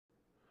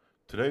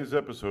Today's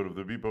episode of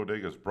the Beat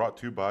Bodega is brought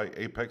to you by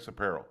Apex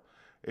Apparel.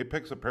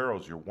 Apex Apparel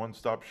is your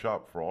one-stop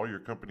shop for all your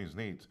company's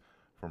needs,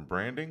 from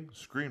branding,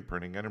 screen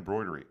printing, and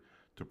embroidery,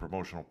 to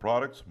promotional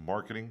products,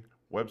 marketing,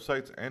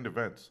 websites, and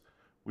events.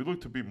 We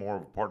look to be more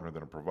of a partner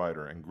than a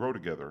provider and grow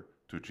together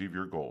to achieve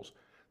your goals.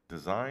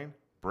 Design,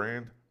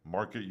 brand,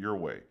 market your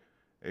way.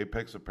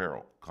 Apex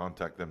Apparel.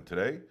 Contact them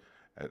today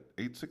at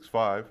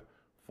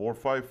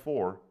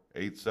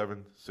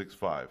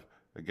 865-454-8765.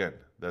 Again,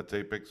 that's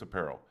Apex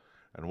Apparel.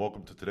 And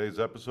welcome to today's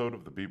episode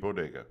of the Beat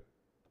Bodega.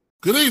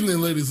 Good evening,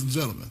 ladies and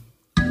gentlemen.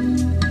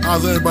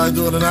 How's everybody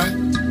doing tonight?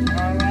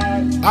 All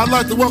right. I'd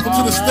like to welcome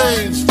to the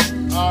stage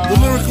the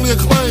lyrically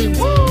acclaimed.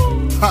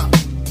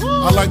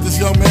 I like this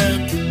young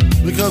man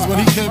because when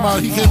he came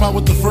out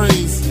with the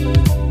phrase,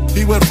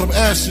 he went from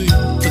ashy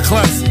to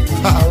classy.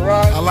 All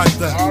right. I like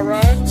that. All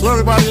right. So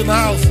everybody in the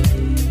house,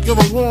 give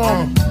a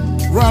warm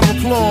round of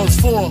applause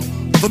for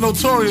the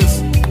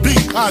notorious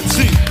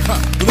B.I.G.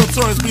 The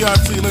notorious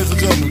B.I.G., ladies and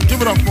gentlemen.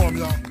 Give it up for him,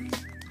 y'all.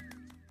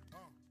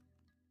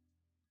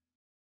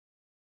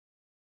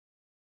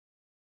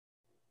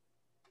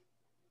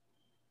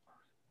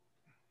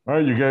 All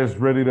right, you guys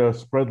ready to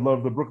spread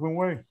love the Brooklyn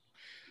way?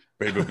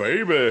 Baby,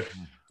 baby.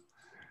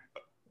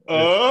 I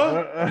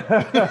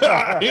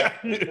I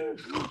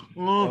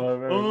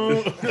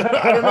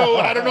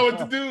don't know what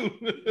to do.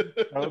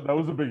 That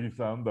was a biggie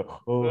sound.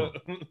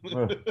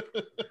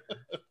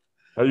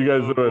 How you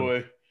guys doing?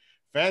 Boy.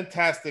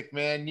 Fantastic,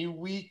 man. New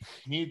week,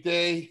 new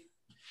day.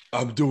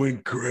 I'm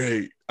doing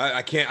great.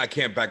 I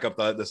can't back up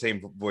the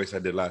same voice I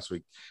did last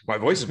week. My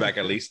voice is back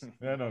at least.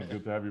 Yeah, no,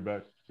 good to have you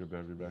back. Good to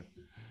have you back.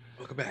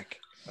 Welcome back.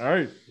 All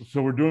right,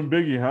 so we're doing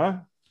Biggie, huh?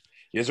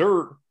 Yes,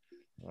 sir.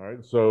 All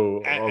right,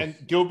 so And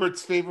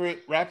Gilbert's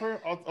favorite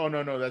rapper? Oh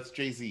no, that's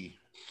Jay-Z.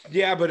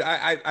 Yeah, but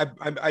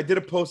I did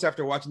a post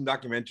after watching the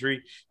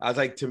documentary. I was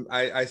like,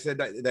 I said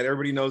that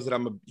everybody knows that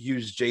I'm a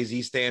huge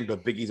Jay-Z stan,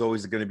 but Biggie's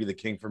always going to be the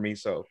king for me.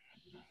 So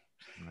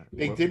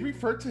They did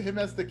refer to him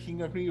as the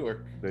king of New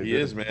York. he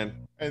is,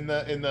 man. In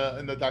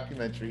the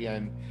documentary,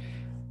 and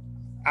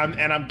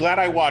I'm glad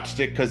I watched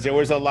it because there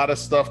was a lot of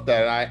stuff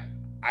that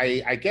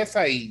I guess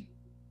I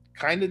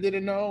kind of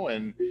didn't know,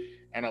 and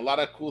a lot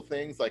of cool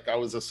things. Like I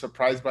was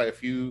surprised by a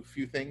few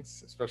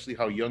things, especially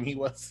how young he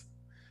was.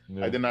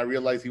 yeah. I did not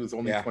realize he was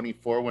only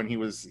 24 when he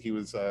was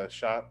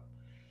shot.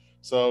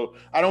 So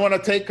I don't want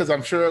to take because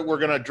I'm sure we're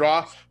gonna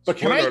draw. But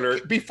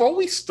before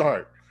we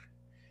start,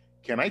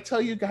 can I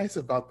tell you guys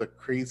about the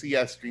crazy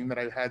ass dream that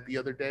I had the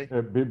other day?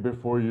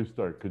 Before you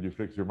start, could you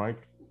fix your mic?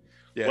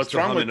 Yeah, What's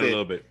wrong with a it?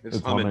 little bit.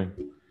 It's humming.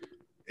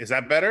 Is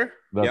that better?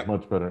 That's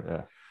much better.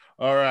 Yeah.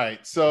 All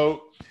right.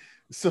 So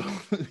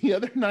the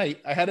other night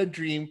I had a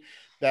dream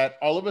that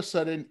all of a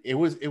sudden it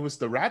was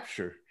the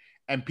rapture,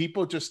 and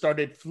people just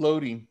started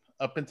floating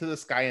up into the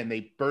sky and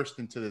they burst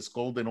into this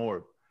golden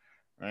orb.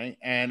 Right.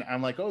 And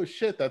I'm like, oh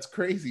shit, that's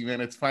crazy,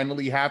 man. It's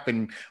finally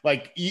happened.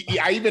 Like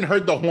I even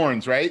heard the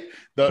horns, right?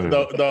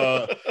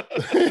 The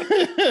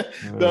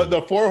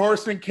four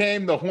horsemen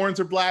came, the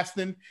horns are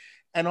blasting,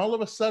 and all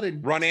of a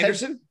sudden Ron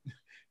Anderson?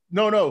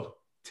 No.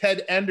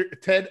 Ted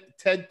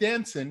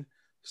Danson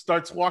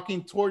starts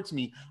walking towards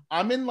me.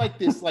 I'm in like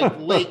this like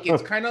lake.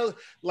 It's kind of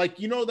like,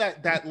 you know,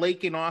 that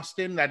lake in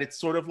Austin that it's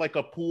sort of like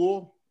a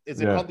pool.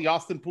 Is it called the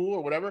Austin Pool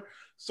or whatever?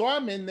 So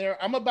I'm in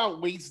there. I'm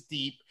about waist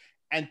deep,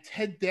 and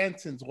Ted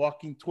Danson's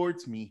walking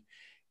towards me,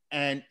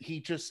 and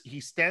he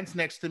stands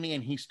next to me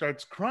and he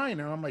starts crying,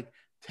 and I'm like,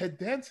 Ted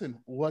Danson,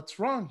 what's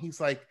wrong?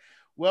 He's like,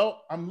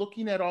 well, I'm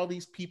looking at all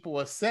these people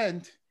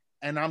ascend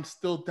and I'm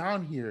still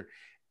down here.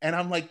 And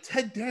I'm like,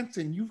 Ted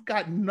Danson, you've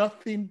got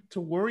nothing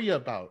to worry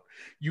about.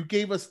 You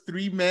gave us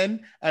 3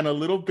 men and a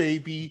little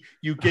baby.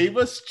 You gave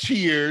us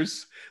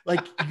Cheers.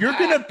 Like, you're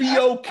going to be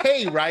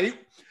okay, right?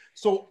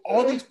 So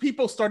all these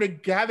people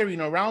started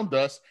gathering around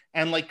us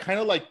and like kind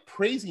of like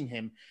praising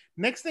him.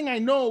 Next thing I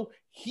know,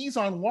 he's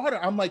on water.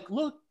 I'm like,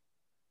 look,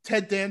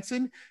 Ted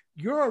Danson,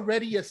 you're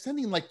already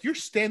ascending. Like, you're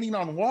standing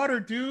on water,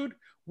 dude.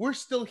 We're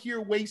still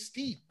here waist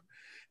deep.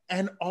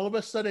 And all of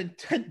a sudden,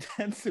 Ted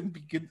Danson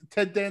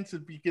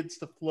begins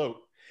to float.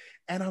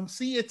 And I'm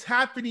seeing it's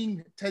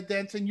happening, Ted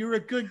Danson. You're a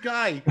good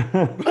guy.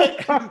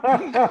 But,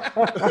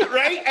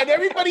 right? And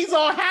everybody's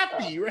all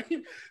happy,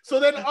 right? So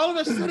then all of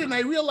a sudden, I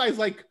realize,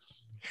 like,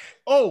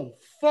 oh,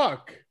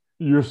 fuck.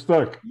 You're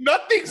stuck.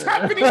 Nothing's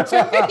happening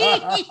to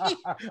me.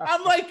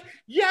 I'm like,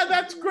 yeah,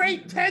 that's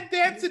great. Ted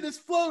Danson is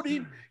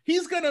floating.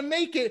 He's going to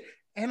make it.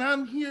 And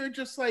I'm here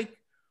just like,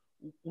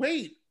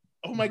 wait.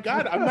 Oh my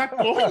God, I'm not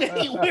going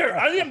anywhere.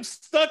 I am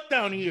stuck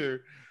down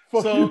here.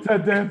 Fuck you,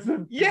 Ted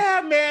Danson.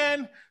 Yeah,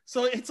 man.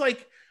 So it's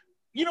like,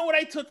 you know what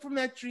I took from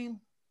that dream?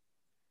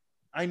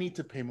 I need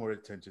to pay more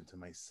attention to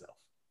myself.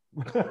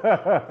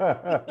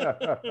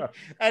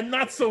 And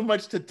not so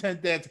much to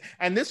Ted Danson.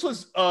 And this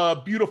was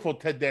beautiful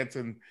Ted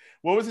Danson.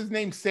 What was his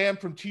name? Sam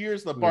from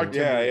Cheers, the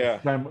bartender. Yeah.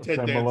 Ted Sam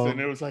Danson. Malone.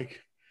 It was like,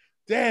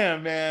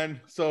 damn, man.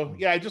 So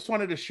yeah, I just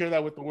wanted to share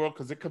that with the world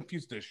because it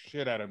confused the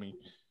shit out of me.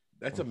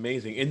 That's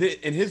amazing.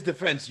 In his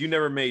defense, you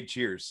never made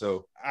Cheers,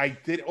 so I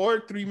did, or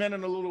 3 Men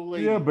and a Little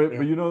Lady. Yeah, but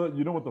you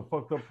know what the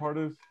fucked up part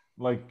is?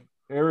 Like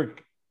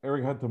Eric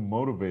had to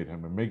motivate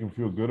him and make him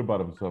feel good about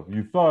himself.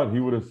 You thought he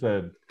would have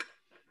said,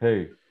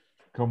 "Hey,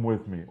 come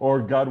with me,"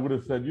 or God would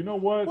have said, "You know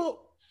what?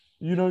 Well,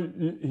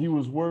 He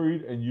was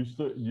worried, and you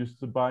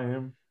stood by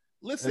him."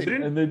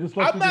 listen, And they just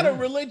left I'm you not a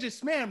behind.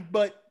 religious man,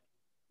 but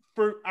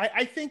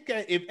I think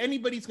if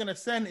anybody's gonna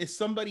send is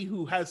somebody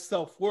who has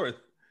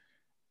self-worth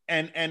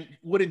and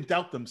wouldn't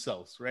doubt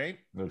themselves, right?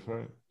 That's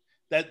right.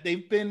 That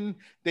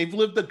they've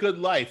lived a good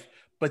life,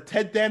 but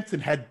Ted Danson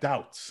had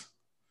doubts.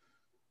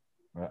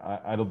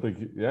 I don't think.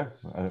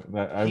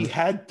 He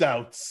had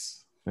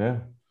doubts. Yeah.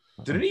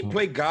 Didn't he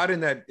play God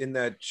in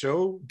that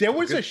show? There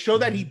was a show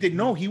that he did.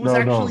 No, he was No,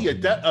 actually a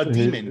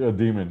demon. A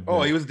demon.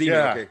 Oh, he was a demon.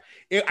 Yeah. Okay.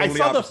 I Totally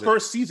saw opposite. the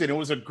first season. It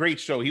was a great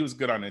show. He was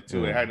good on it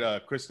too. It Yeah.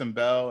 had Kristen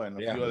Bell and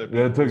a Yeah. few other people.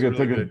 Yeah, It was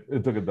really good.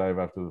 it took a dive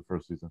after the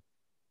first season.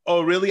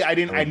 Oh, really? I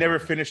never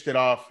finished it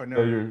off. I Yeah,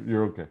 never.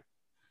 you're okay.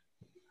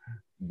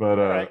 But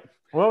All right.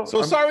 well,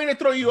 So sorry to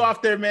throw you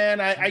off there, man.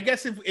 I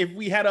guess if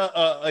we had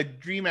a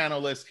dream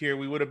analyst here,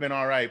 we would have been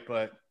all right.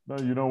 But no,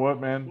 you know what,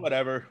 man?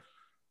 whatever.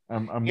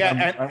 I'm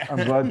Yeah,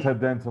 I'm glad Ted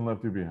Danson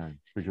left you behind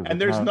because And if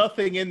there's not,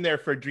 nothing in there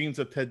for dreams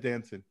of Ted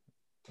Danson.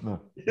 no.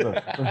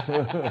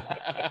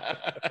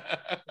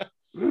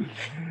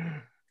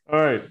 All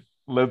right,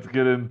 let's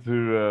get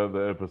into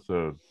the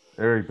episode.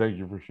 Eric, thank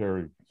you for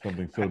sharing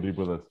something so deep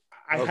with us.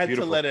 I was had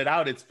beautiful. to let it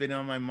out. It's been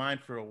on my mind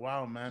for a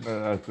while, man.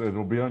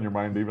 It'll be on your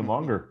mind even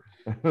longer.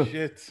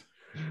 Shit.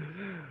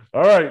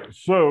 All right,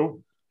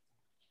 so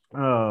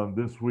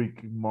this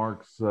week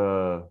marks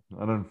an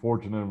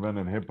unfortunate event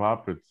in hip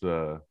hop.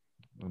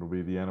 It'll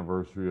be the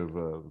anniversary of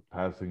the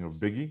passing of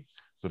Biggie,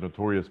 the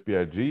Notorious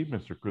B.I.G.,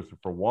 Mr.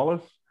 Christopher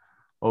Wallace,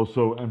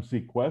 also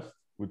MC Quest,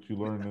 which you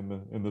learned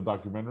in the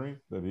documentary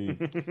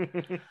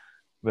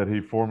that he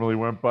formerly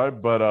went by.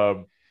 But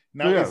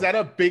Now, yeah. is that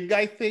a big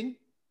guy thing,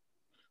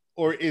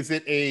 or is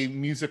it a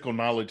musical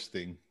knowledge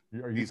thing?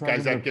 are you These talking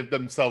guys that about- give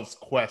themselves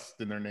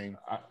Quest in their name.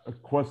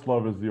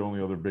 Questlove is the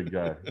only other big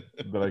guy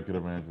that I could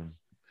imagine.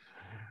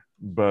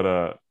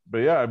 But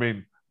yeah, I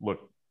mean,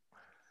 look,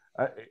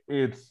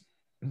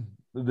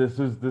 this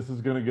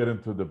is going to get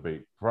into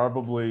debate.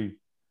 Probably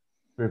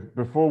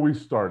before we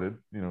started,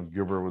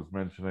 Gilbert was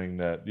mentioning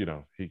that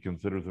he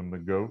considers him the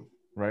GOAT,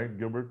 right,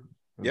 Gilbert?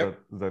 Yep.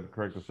 Is that a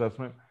correct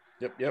assessment?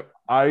 Yep.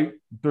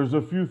 There's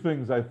a few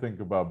things I think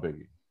about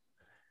Biggie.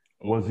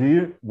 Was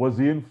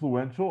he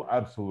influential?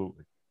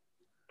 Absolutely.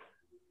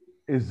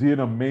 Is he an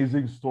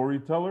amazing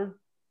storyteller?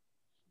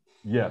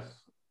 Yes.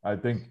 I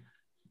think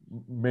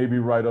maybe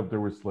right up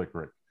there with Slick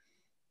Rick.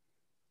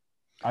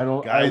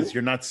 Guys,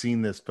 you're not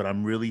seeing this, but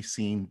I'm really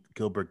seeing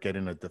Gilbert get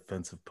in a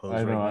defensive pose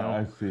I know, right now.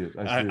 I see it.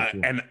 I see it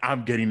too. And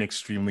I'm getting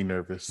extremely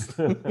nervous.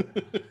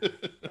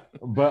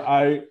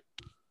 But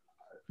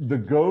the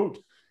GOAT,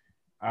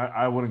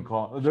 I wouldn't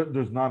call it.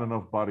 There's not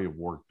enough body of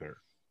work there.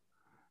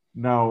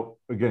 Now,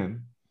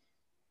 again,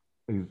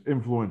 he's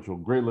influential,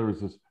 great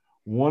lyricist.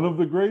 One of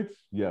the greats,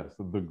 yes.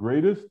 The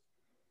greatest,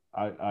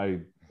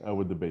 I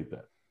would debate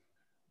that.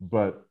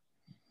 But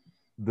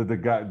did the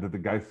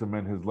guy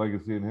cement his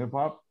legacy in hip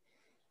hop?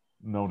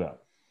 No doubt.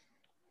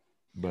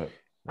 But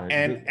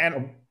And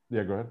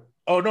yeah, go ahead.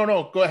 Oh,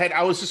 no, go ahead.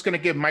 I was just going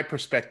to give my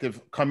perspective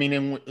coming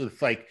in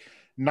with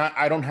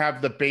I don't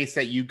have the base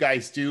that you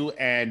guys do.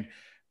 And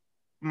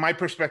my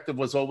perspective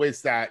was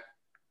always that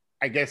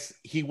I guess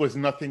he was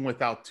nothing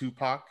without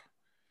Tupac.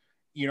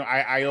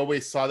 I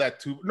always saw that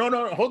too.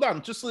 No, hold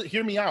on. Just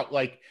hear me out.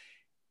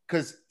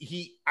 Because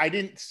I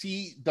didn't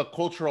see the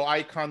cultural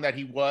icon that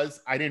he was.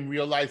 I didn't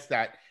realize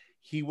that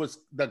he was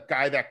the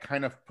guy that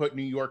kind of put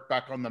New York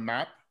back on the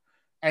map.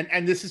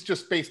 And this is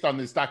just based on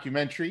this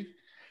documentary.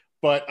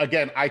 But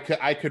again, I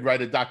could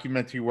write a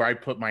documentary where I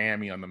put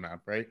Miami on the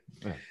map, right?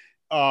 Yeah.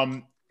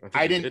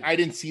 I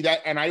didn't see that.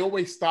 And I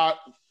always thought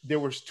there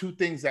was two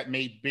things that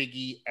made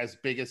Biggie as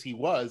big as he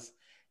was.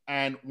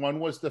 And one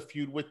was the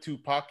feud with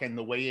Tupac and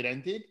the way it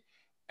ended.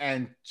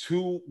 And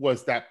two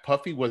was that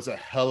Puffy was a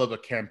hell of a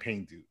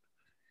campaign dude.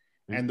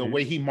 And the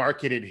way he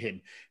marketed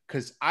him.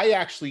 Because I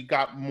actually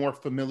got more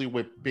familiar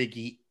with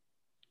Biggie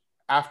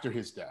after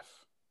his death.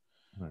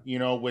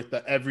 Right. With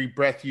the Every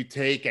Breath You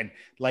Take. And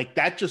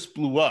that just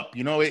blew up.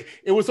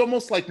 It was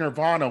almost like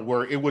Nirvana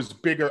where it was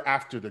bigger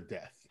after the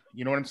death.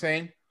 You know what I'm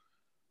saying?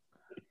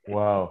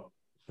 Wow.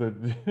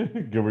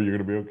 Gilbert, you're going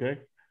to be okay?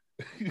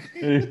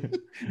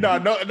 No,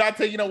 not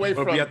taking away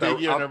from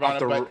Biggie or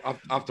Nirvana,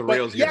 off the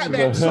rails. Yeah,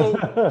 man.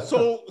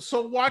 So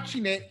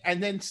watching it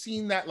and then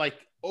seeing that,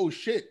 oh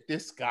shit,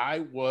 this guy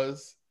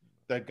was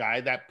the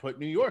guy that put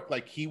New York.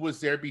 He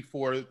was there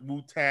before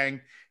Wu-Tang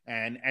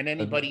and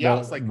anybody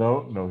else.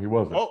 No, he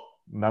wasn't. Oh,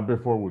 not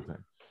before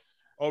Wu-Tang.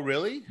 Oh,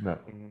 really?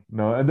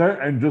 No.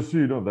 And just so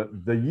you know,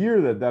 that the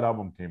year that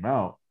album came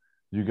out,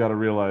 you got to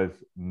realize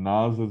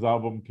Nas's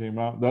album came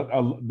out.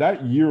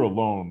 That year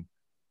alone,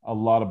 a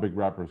lot of big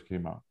rappers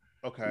came out.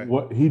 Okay.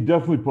 He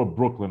definitely put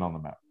Brooklyn on the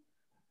map.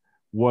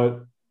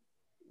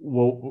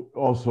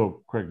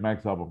 Also Craig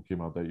Mack's album came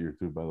out that year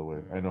too, by the way.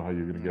 I know how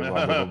you're going to get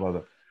wound up about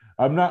that.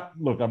 I'm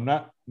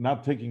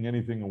not taking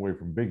anything away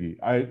from Biggie.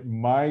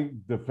 My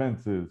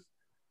defense is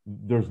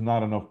there's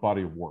not enough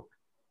body of work.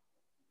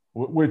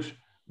 which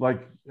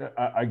like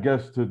I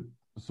guess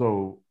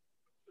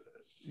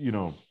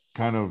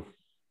kind of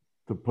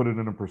to put it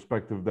in a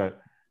perspective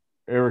that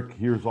Eric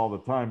hears all the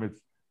time. It's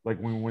like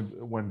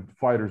when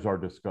fighters are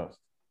discussed,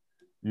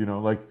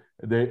 like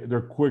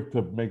they're quick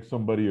to make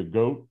somebody a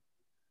GOAT,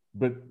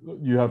 but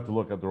you have to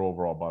look at their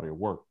overall body of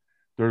work.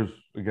 There's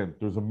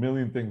a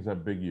million things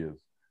that Biggie is.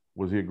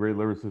 Was he a great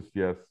lyricist?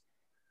 Yes.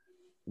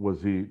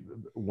 Was he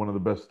one of the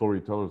best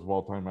storytellers of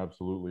all time?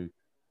 Absolutely.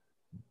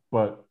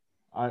 But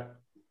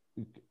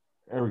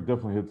Eric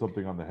definitely hit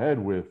something on the head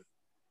with,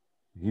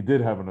 he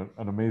did have an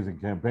amazing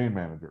campaign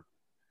manager,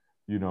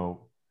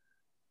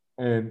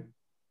 and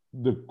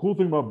the cool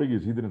thing about Biggie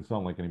is he didn't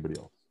sound like anybody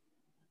else.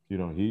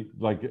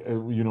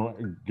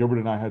 Gilbert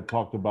and I had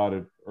talked about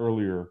it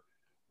earlier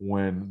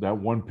when that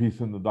one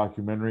piece in the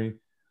documentary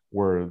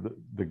where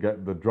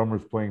the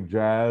drummer's playing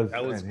jazz.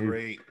 That was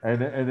great.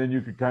 And then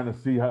you could kind of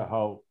see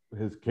how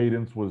his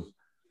cadence was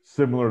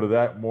similar to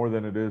that more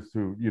than it is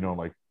to,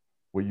 like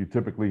what you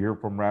typically hear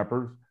from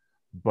rappers.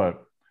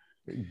 But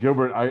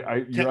Gilbert,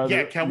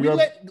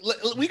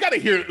 we gotta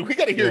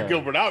hear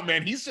Gilbert out,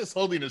 man. He's just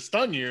holding his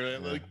tongue here.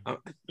 Like,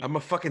 I'm a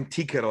fucking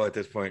tea kettle at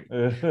this point.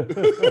 I'm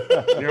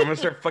gonna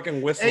start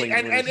fucking whistling.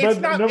 And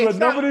it's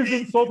nobody's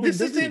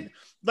insulting.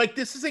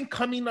 This isn't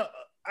coming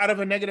out of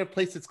a negative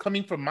place. It's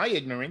coming from my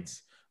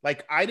ignorance.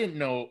 Like, I didn't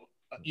know,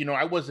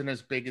 I wasn't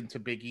as big into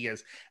Biggie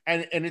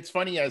and it's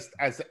funny as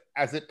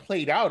it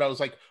played out. I was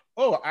like,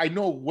 oh, I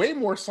know way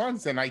more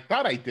songs than I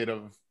thought I did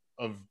of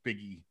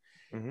Biggie.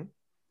 Mm-hmm.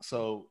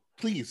 So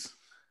please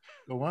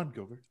go on,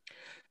 Gilbert.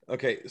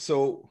 Okay,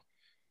 so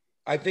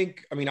I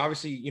think,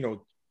 obviously,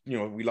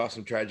 we lost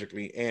him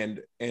tragically,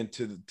 and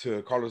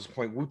to Carlos'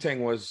 point,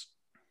 Wu-Tang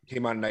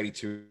came out in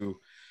 92,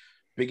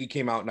 Biggie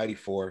came out in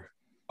 94.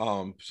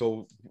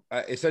 So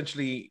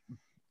essentially,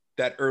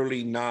 that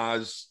early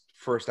Nas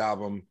first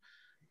album,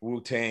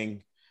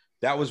 Wu-Tang,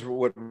 that was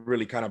what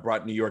really kind of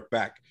brought New York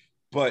back.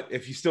 But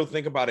if you still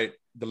think about it,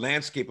 the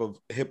landscape of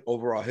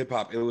overall hip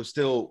hop, it was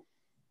still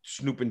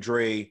Snoop and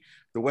Dre.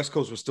 The West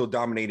Coast was still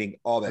dominating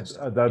all that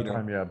stuff. At that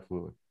time, yeah,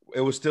 absolutely.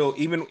 It was still,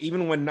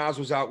 even when Nas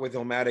was out with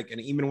Illmatic,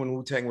 and even when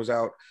Wu-Tang was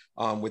out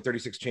with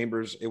 36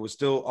 Chambers, it was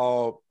still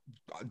all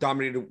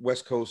dominated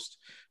West Coast,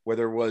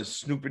 whether it was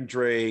Snoop and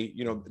Dre,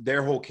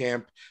 their whole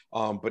camp.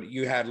 But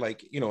you had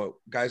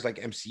guys like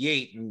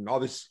MC8 and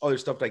all this other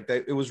stuff like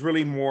that. It was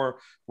really more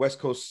West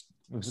Coast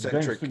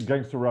centric.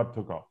 Gangster rap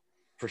took off.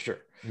 For sure.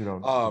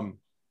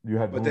 You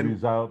had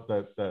movies out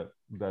that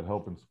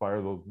help inspire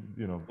those,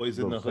 Boys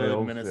in the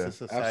Hood, Menace to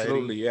Society.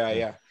 Absolutely,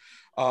 yeah.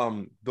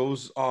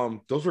 Those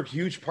were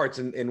huge parts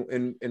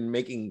in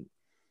making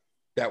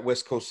that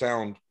West Coast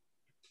sound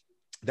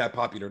that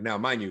popular. Now,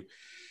 mind you,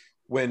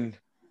 when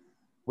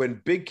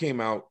Big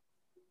came out,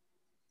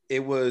 he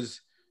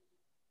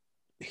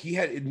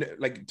had,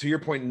 like, to your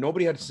point,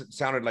 nobody had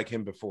sounded like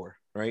him before,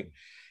 right?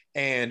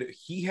 And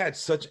he had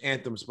such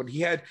anthems, but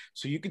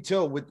so you could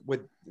tell with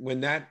when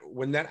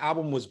that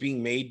album was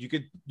being made, you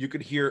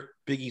could hear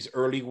Biggie's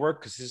early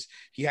work, because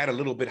he had a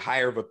little bit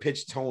higher of a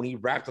pitch tone. He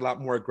rapped a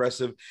lot more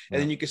aggressive,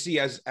 and then you could see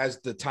as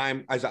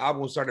the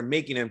album started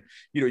making him,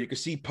 you could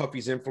see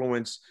Puffy's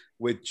influence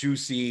with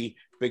Juicy,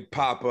 Big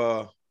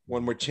Papa,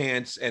 One More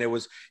Chance, and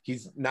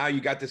now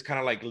you got this kind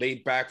of like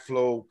laid back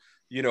flow,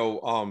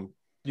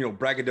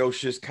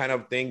 braggadocious kind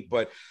of thing.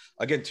 But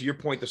again, to your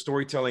point, the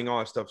storytelling, all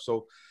that stuff.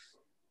 So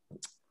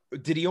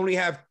did he only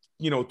have,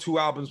 2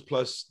 albums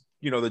plus,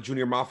 the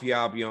Junior Mafia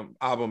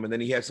album, and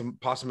then he had some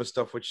posthumous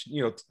stuff, which,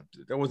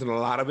 there wasn't a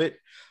lot of it.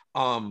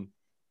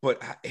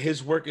 But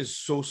his work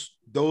is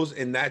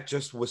that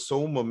just was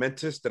so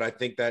momentous that I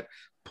think that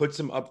puts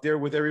him up there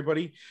with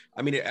everybody.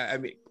 I mean,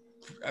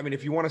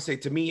 if you want to say,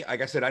 to me,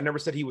 like I said, I never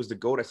said he was the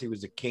GOAT. I said he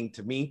was the king.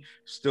 To me,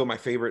 still my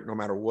favorite, no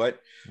matter what.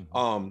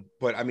 Mm-hmm.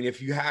 But I mean,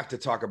 if you have to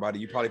talk about it,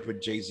 you probably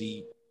put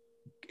Jay-Z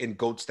in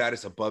GOAT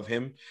status above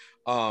him.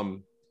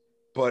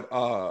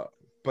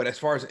 But as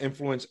far as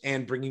influence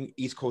and bringing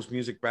East Coast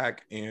music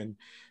back and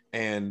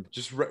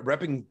just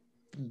repping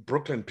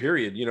Brooklyn,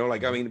 period,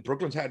 I mean,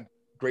 Brooklyn's had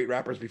great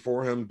rappers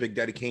before him, Big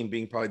Daddy Kane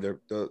being probably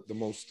the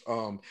most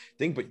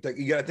thing. But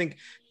you got to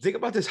think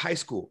about this high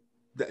school.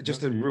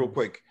 Real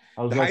quick.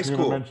 I was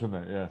going to mention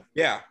that, yeah.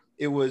 Yeah,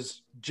 it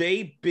was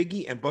Jay,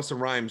 Biggie, and Busta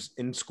Rhymes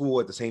in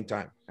school at the same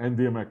time. And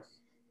DMX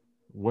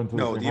went to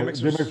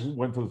DMX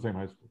went to the same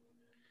high school.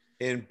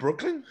 In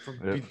Brooklyn?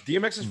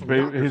 DMX is from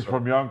Yonkers. He's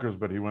from Yonkers,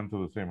 but he went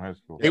to the same high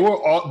school.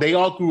 They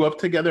all grew up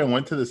together and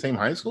went to the same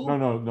high school?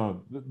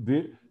 No.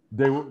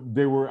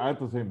 They were at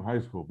the same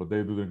high school, but they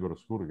didn't go to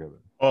school together.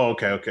 Oh,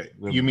 okay.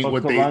 You mean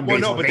what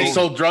they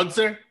sold drugs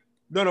there?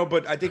 No,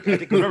 but I think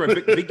remember,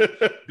 big,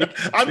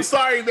 I'm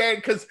sorry, man,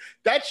 because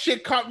that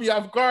shit caught me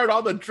off guard.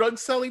 All the drug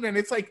selling, and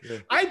it's like,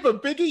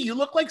 but Biggie, you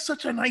look like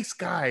such a nice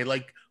guy.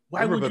 Like,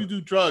 why would you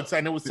do drugs?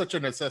 And it was such a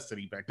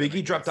necessity back then.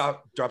 Biggie dropped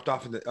out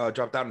in the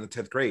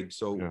 10th grade,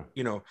 so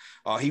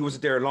he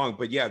wasn't there long.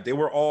 But yeah, they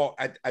were all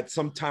at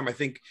some time. I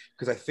think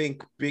because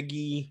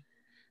Biggie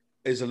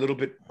is a little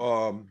bit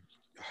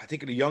I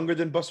think younger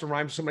than Busta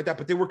Rhymes, something like that.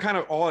 But they were kind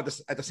of all at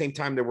the same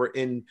time. They were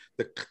in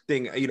the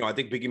thing. You know, I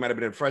think Biggie might have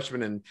been a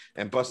freshman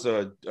and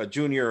Busta a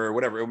junior or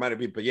whatever it might have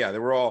been. But yeah, they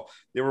were all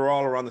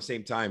around the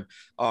same time.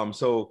 But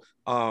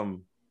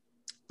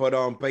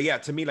yeah,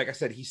 to me, like I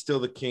said, he's still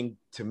the king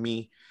to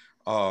me.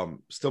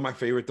 Still my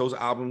favorite. Those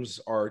albums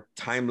are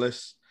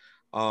timeless.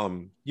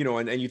 You know,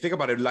 and you think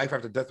about it, Life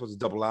After Death was a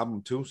double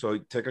album too. So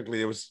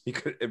technically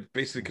it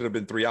basically could have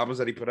been 3 albums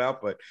that he put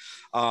out, but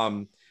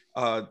I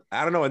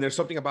don't know. And there's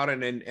something about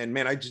it. And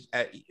man, I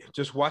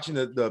just watching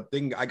the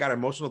thing, I got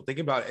emotional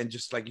thinking about it. And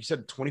just like you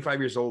said, 25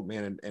 years old,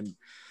 man. And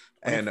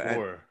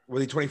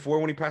was he 24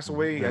 when he passed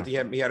away? Yeah. I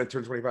think he hadn't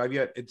turned 25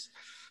 yet. It's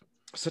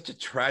such a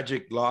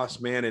tragic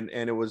loss, man.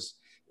 And it was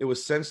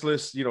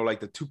senseless, you know, like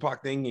the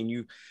Tupac thing.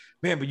 And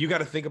but you got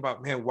to think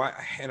about, man, why?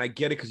 And I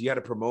get it, because you had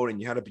to promote and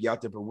you had to be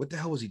out there, but what the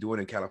hell was he doing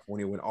in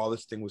California when all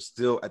this thing was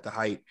still at the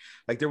height?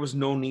 Like, there was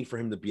no need for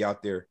him to be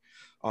out there.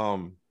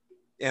 And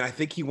I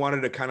think he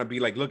wanted to kind of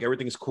be like, look,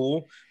 everything's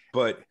cool.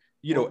 But,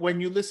 you know,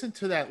 when you listen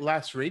to that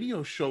last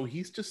radio show,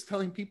 he's just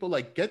telling people,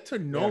 like, get to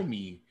know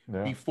me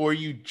before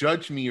you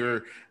judge me.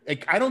 Or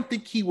like, I don't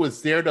think he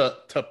was there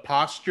to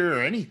posture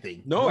or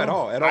anything. No, at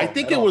all. I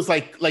think it was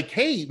like,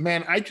 hey,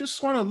 man, I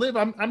just want to live.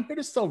 I'm here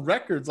to sell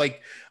records.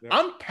 Like,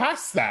 I'm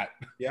past that.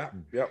 Yeah.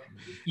 Yep.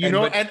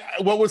 And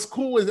what was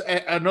cool was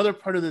another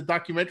part of the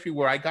documentary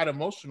where I got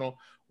emotional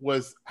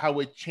was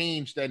how it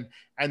changed. And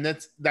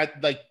that's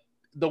like,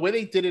 the way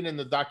they did it in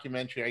the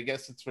documentary, I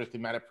guess it's for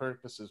thematic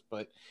purposes,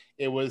 but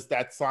it was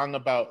that song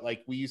about,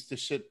 like, we used to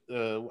shit.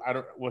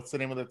 What's the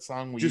name of that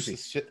song? Juicy.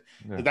 Used to shit.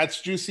 Yeah. That's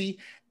Juicy,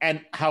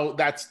 and how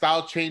that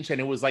style changed,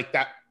 and it was like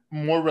that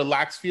more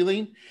relaxed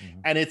feeling,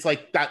 and it's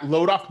like that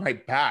load off my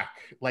back.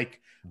 Like,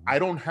 I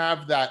don't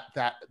have that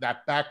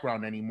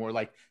background anymore.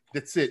 Like,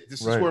 that's it.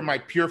 This is where my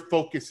pure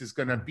focus is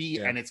going to be.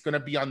 And it's going to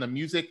be on the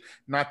music,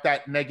 not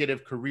that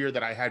negative career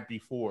that I had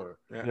before.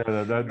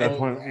 That's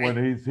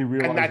when he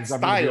realizes,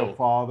 I'm going to be a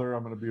father,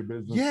 I'm going to be a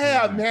businessman.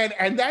 Yeah, man.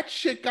 And that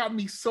shit got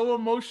me so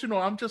emotional.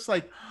 I'm just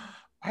like,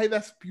 hey,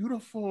 that's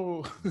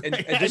beautiful. And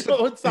I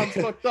know it sounds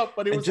fucked up,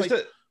 but it was just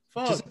like,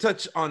 just to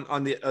touch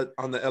on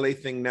the LA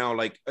thing now,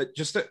 like,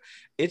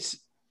 it's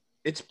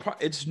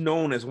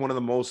known as one of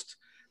the most,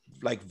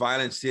 like,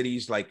 violent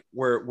cities, like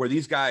where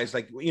these guys,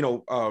 like, you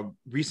know,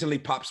 recently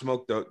Pop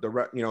Smoke,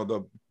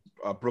 the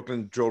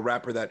Brooklyn drill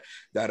rapper that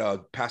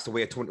passed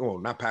away at 20, well,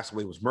 not passed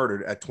away, was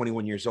murdered at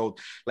 21 years old.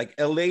 Like,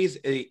 LA's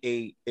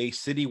a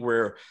city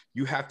where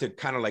you have to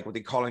kind of, like, what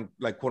they call it,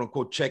 like, quote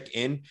unquote, check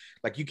in.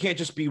 Like, you can't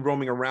just be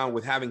roaming around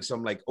with having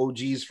some, like,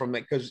 OGs from,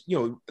 like, because, you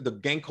know, the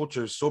gang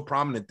culture is so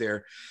prominent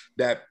there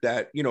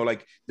that you know,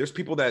 like, there's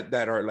people that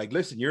are like,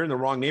 listen, you're in the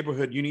wrong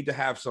neighborhood, you need to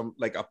have some,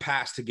 like, a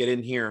pass to get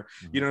in here.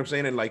 You know what I'm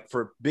saying? And, like,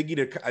 for Biggie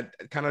to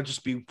kind of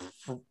just be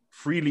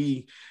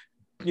freely,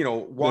 you know,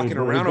 walking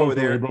around over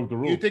there.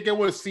 You think it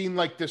was seen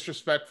like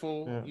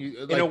disrespectful?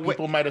 Yeah. Like,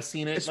 people might have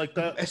seen it like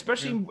that,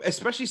 especially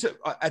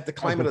at the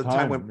climate of the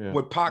time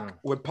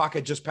when Pac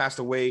had just passed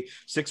away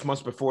 6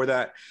 months before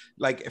that.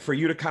 Like, for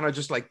you to kind of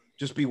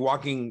just be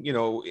walking, you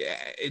know,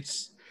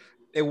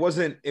 it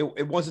wasn't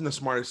the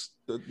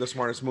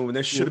smartest move, and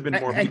there should have been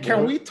more. And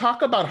can we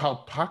talk about how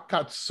Pac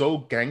got so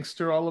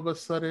gangster all of a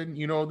sudden?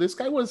 You know, this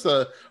guy was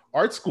a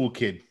art school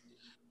kid.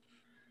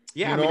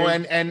 Yeah, you know,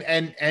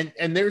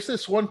 and there's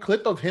this one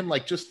clip of him,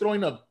 like, just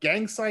throwing up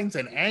gang signs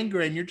and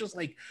anger, and you're just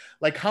like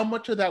how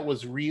much of that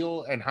was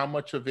real, and how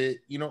much of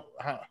it, you know,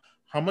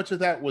 how much of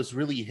that was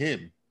really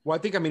him? Well,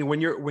 I think, I mean, when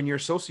you're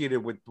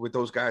associated with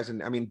those guys,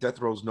 and I mean, Death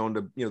Row's known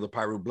to, you know, the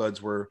Piru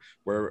Bloods were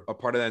a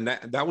part of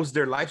that, and that was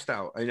their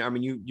lifestyle. And I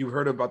mean, you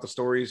heard about the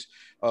stories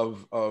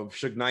of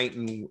Suge Knight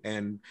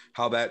and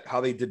how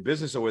they did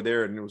business over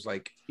there, and it was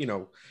like, you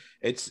know,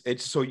 it's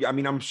so, I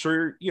mean, I'm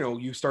sure, you know,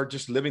 you start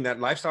just living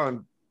that lifestyle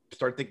and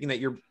start thinking that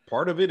you're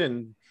part of it,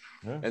 and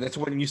that's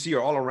when you see it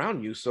all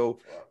around you. So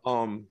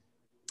I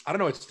don't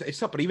know, it's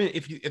tough. But even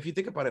if you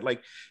think about it,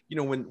 like, you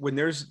know, when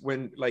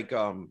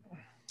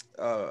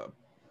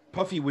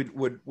Puffy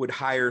would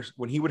hire,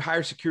 when he would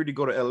hire security to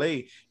go to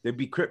LA, there'd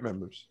be Crip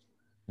members.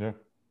 Yeah.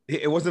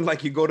 It wasn't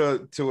like you go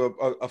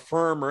to a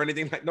firm or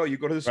anything. Like, no, you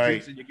go to the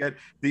streets and you get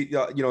the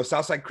you know,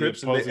 Southside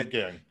Crips,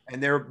 and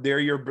they're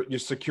your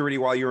security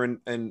while you're in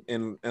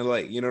LA.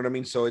 You know what I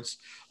mean? So it's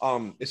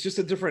just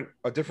a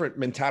different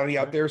mentality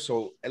out there.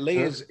 So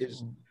LA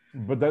is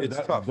but that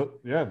tough.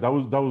 That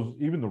was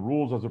even the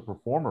rules as a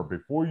performer.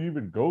 Before you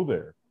even go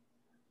there,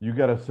 you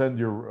got to send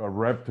your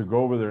rep to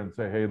go over there and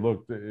say, hey,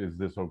 look, is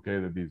this okay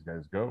that these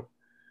guys go?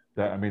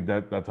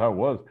 That's how it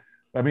was.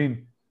 I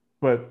mean,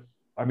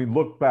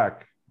 look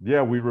back.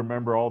 Yeah, we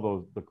remember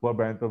all the club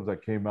anthems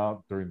that came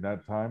out during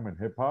that time in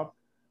hip hop,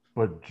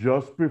 but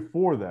just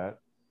before that,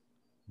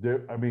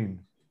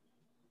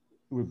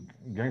 with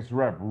gangster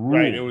rap ruled.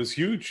 Right, it was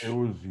huge. It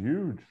was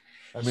huge.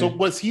 I mean, so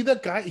was he the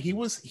guy? He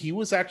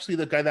was actually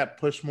the guy that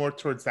pushed more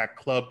towards that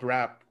club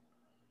rap.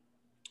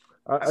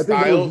 I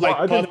think it was,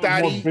 like, Puff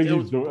Daddy.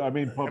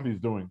 Puffy's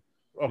doing.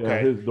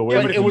 Okay,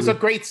 it was a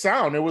great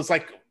sound. It was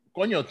like,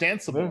 coño,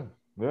 danceable.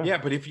 Yeah,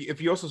 but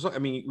if you also saw, I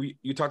mean,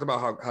 you talked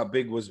about how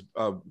Big was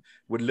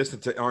would listen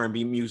to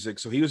R&B music,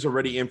 so he was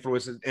already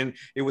influenced, and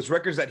it was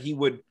records that he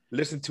would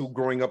listen to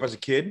growing up as a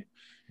kid,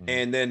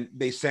 and then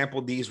they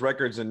sampled these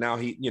records, and now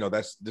he,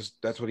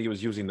 that's what he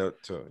was using to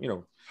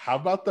How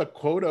about the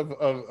quote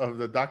of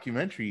the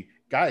documentary?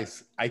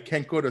 Guys, I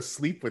can't go to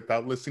sleep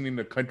without listening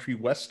to country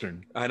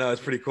western. I know,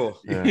 it's pretty cool.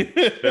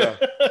 Yeah.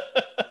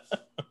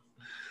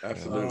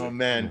 Absolutely. Oh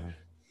man.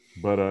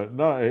 But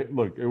no,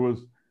 look, it was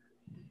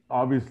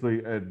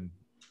obviously, and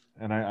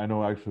I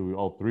know actually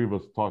all three of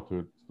us talked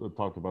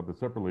about this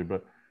separately,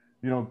 but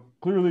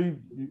clearly,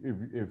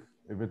 if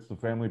it's the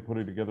family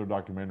putting together a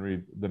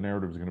documentary, the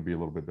narrative is going to be a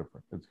little bit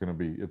different. It's going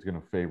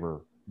to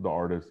favor the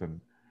artist, and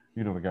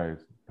the guy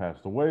has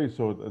passed away,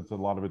 so it's a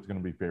lot of it's going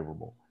to be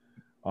favorable.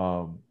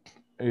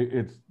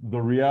 It's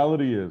the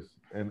reality is,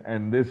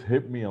 and this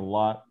hit me a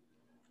lot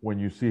when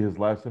you see his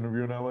last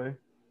interview in LA.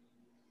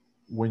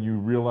 When you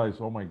realize,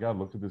 oh my God,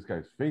 look at this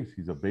guy's face.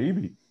 He's a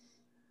baby.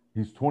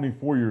 He's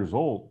 24 years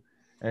old.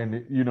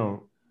 And,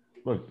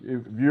 look,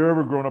 if you're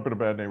ever grown up in a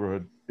bad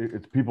neighborhood,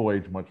 it's people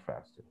age much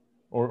faster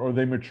or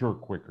they mature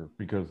quicker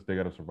because they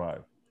got to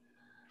survive.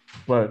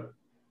 But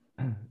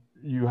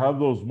you have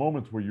those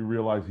moments where you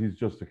realize he's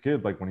just a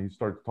kid. Like when he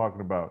starts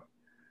talking about,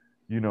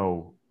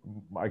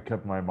 I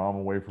kept my mom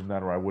away from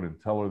that, or I wouldn't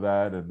tell her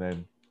that. And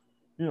then,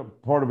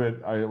 part of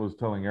it, I was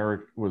telling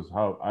Eric, was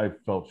how I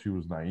felt she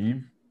was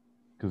naive.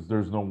 Because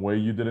there's no way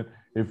you didn't.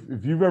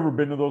 If you've ever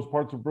been to those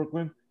parts of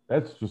Brooklyn,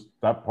 that's just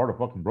that part of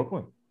fucking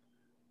Brooklyn.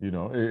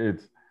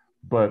 It's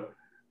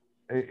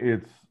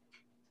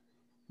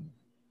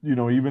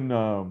even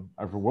I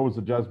forgot what was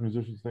the jazz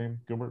musician's name,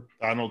 Gilbert?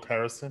 Donald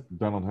Harrison.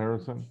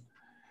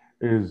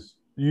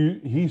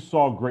 He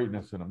saw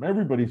greatness in him.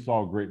 Everybody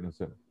saw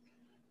greatness in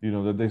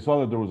him. That they saw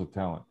that there was a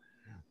talent.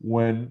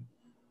 When,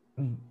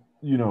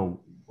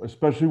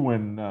 especially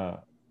when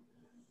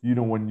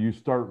when you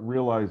start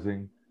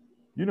realizing.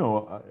 He did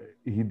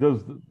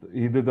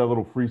that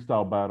little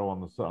freestyle battle on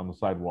the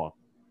sidewalk,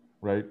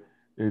 right?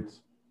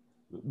 It's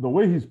the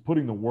way he's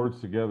putting the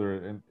words together,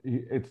 and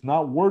it's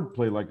not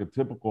wordplay like a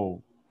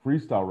typical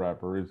freestyle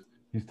rapper is.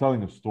 He's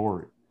telling a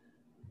story,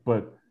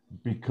 but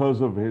because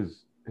of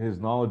his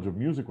knowledge of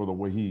music or the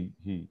way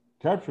he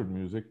captured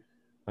music,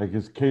 like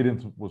his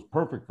cadence was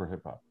perfect for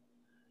hip hop.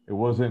 It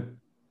wasn't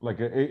like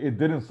it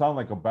didn't sound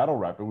like a battle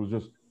rap. It was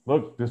just,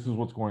 look, this is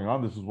what's going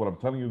on. This is what I'm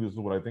telling you. This is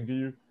what I think of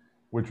you.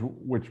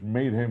 Which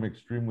made him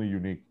extremely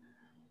unique.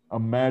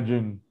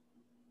 Imagine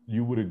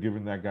you would have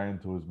given that guy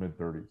into his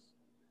mid-30s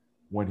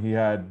when he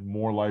had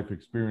more life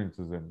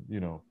experiences and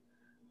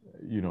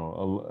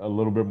a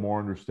little bit more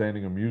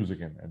understanding of music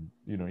and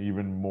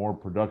even more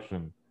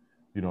production.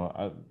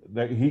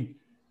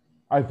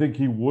 I think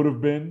he would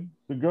have been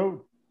the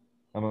GOAT.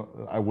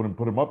 I wouldn't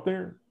put him up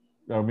there.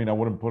 I mean, I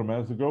wouldn't put him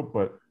as the GOAT,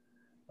 but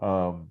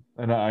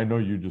and I know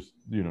you just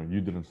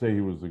you didn't say he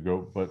was the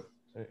GOAT, but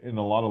in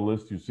a lot of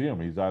lists you see him,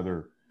 he's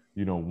either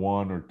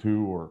one or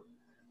two,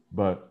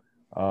 but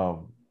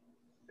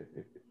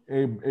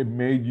it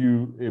made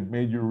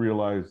you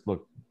realize,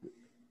 look,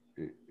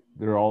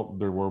 there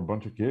were a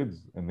bunch of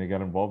kids and they got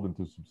involved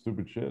into some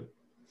stupid shit.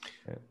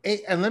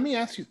 Hey, and let me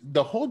ask you,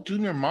 the whole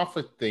Junior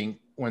Mafia thing,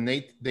 when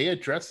they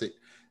address it,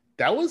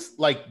 that was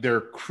like their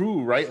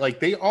crew, right? Like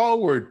they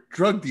all were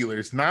drug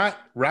dealers, not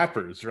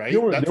rappers, right?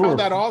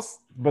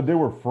 But they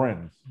were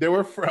friends. They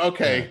were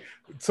okay. Yeah.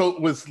 So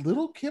was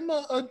Little Kim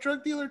a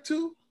drug dealer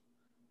too?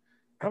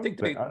 I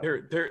think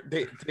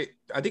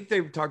I think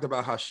they've talked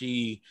about how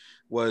she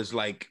was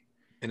like,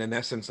 in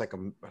essence, like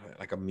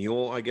a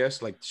mule, I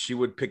guess. Like she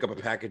would pick up a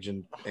package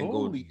and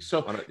go.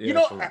 So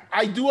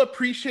I do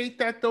appreciate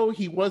that though.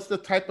 He was the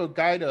type of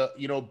guy to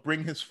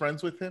bring his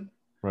friends with him.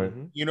 Right.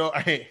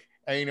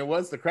 I mean, it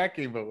was the crack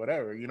game, but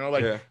whatever,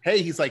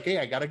 Hey, he's like, hey,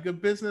 I got a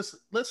good business.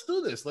 Let's do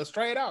this. Let's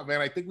try it out,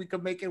 man. I think we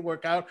could make it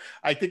work out.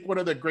 I think one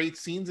of the great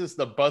scenes is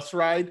the bus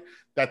ride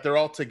that they're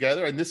all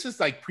together. And this is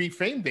like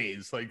pre-Fame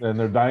days. Like, and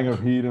they're dying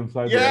of heat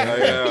inside.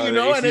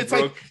 And it's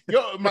broke.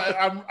 Like,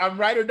 I'm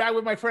ride or die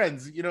with my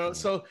friends,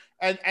 So,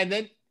 and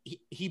then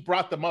he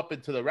brought them up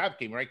into the rap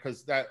game, right?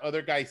 Because that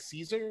other guy,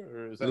 Caesar,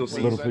 or is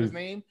that his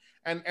name?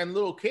 And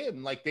Lil'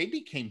 Kim, like they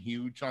became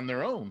huge on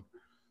their own.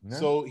 Yeah.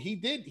 So he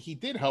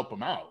did help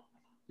them out.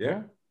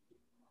 Yeah.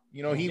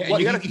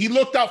 He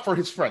looked out for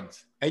his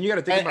friends. And you got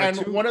to think about it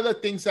too. And one of the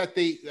things that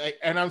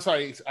and I'm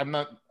sorry, I'm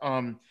not,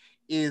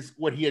 is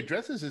what he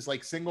addresses is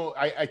like single.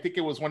 I think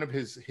it was one of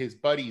his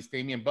buddies,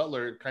 Damian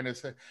Butler, kind of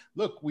said,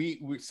 look, we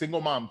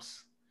single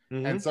moms.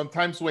 Mm-hmm. And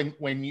sometimes when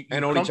you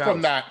come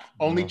from that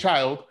only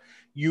child,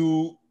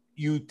 you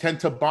tend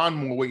to bond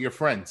more with your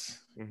friends,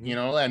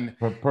 mm-hmm. And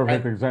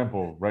perfect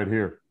example right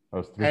here.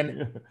 Us three.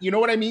 And you know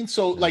what I mean?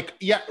 So like,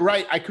 yeah,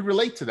 right. I could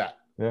relate to that.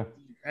 Yeah.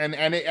 And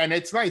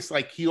it's nice.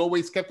 Like he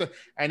always kept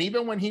and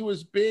even when he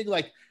was big,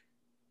 like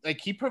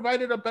he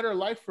provided a better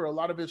life for a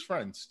lot of his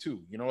friends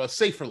too, a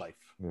safer life.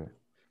 Yeah.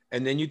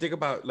 And then you think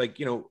about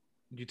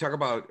you talk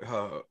about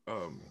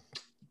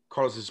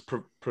Carlos's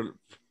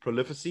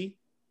prolificacy,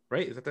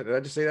 right? Did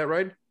I just say that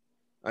right?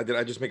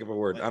 I just make up a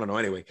word. I don't know.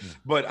 Anyway,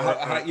 but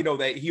how, you know,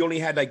 that he only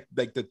had like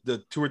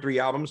the 2 or 3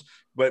 albums,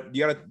 but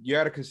you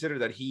gotta consider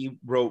that he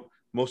wrote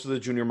most of the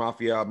Junior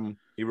Mafia album.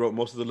 He wrote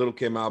most of the Little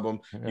Kim album.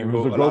 He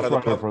wrote was a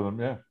ghostwriter for them.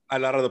 Yeah, a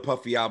lot of the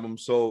Puffy album.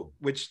 So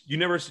which you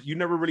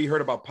never really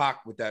heard about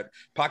Pac with that.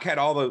 Pac had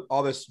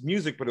all this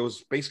music, but it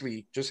was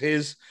basically just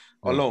his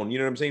alone. You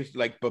know what I'm saying?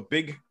 Like, but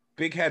Big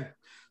had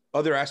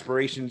other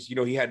aspirations. You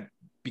know, he had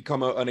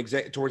become an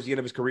exec towards the end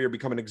of his career,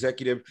 become an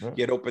executive. Yeah.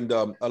 He had opened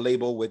a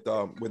label with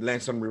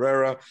Lanston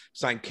Rivera,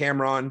 signed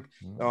Cameron.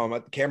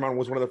 Cameron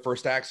was one of the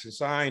first acts to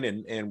sign,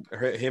 and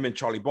him and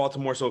Charlie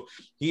Baltimore. So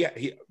he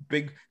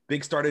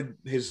Big started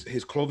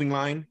his clothing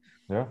line.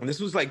 Yeah. And this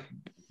was like,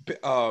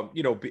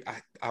 you know,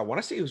 I want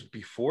to say it was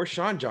before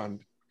Sean John.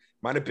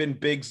 Might have been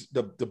Big's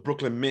the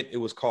Brooklyn Mint, it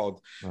was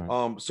called.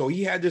 Right. So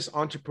he had this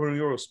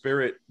entrepreneurial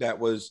spirit that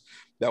was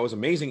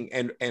amazing,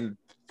 and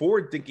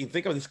forward thinking.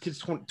 Think of this kid's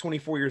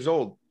 24 years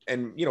old,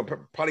 and you know,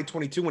 probably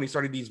 22 when he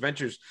started these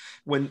ventures,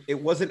 when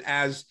it wasn't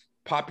as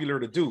popular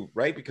to do,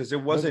 right? Because there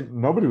wasn't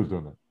nobody was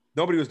doing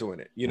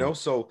it. You know,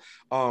 so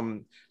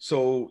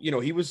you know,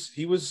 he was.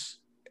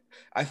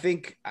 I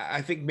think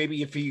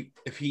maybe if he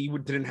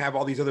didn't have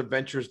all these other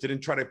ventures,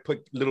 didn't try to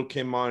put Little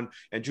Kim on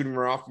and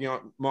Junior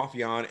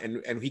Mafia on,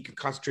 and he could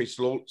concentrate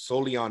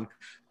solely on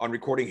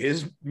recording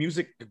his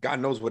music. God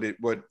knows what it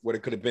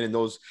could have been in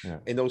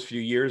those few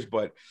years,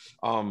 but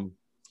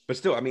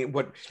still, I mean,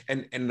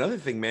 and another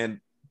thing, man,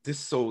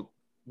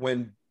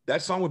 when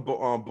that song with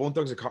Bone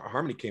Thugs and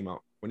Harmony came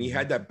out, when he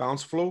had that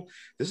bounce flow,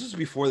 this was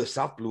before the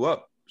South blew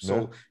up.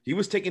 So he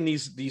was taking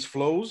these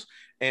flows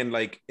and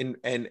like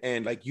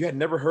like you had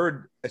never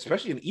heard,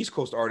 especially an East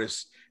Coast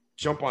artist,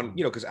 jump on,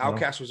 you know, because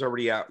Outkast was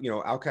already out, you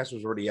know, Outkast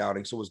was already out,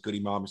 and so was Goody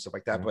Mob and stuff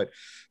like that. But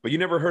you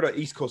never heard an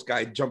East Coast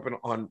guy jumping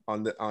on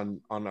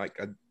like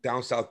a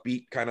down south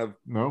beat kind of.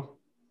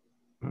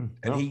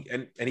 And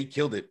he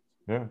killed it.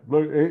 Yeah,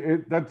 look,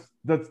 that's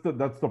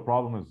the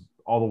problem, is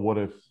all the what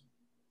ifs.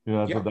 You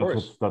know, that's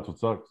what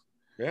sucks.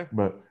 Yeah,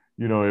 but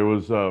you know, it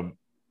was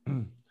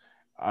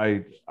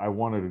I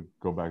wanted to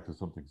go back to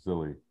something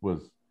silly.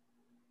 Was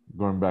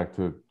going back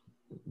to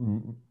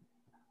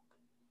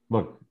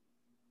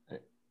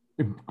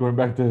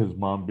his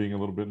mom being a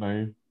little bit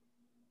naive.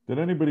 Did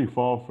anybody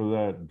fall for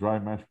that dry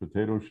mashed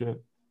potato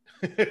shit?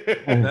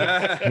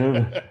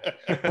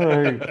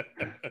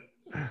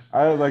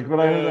 I like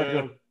when I heard that,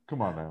 go,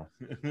 come on now.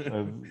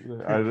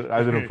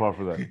 I didn't fall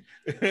for that.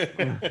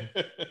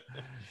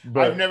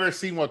 But I've never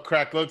seen what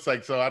crack looks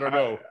like, so I don't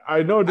know.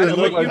 I know it doesn't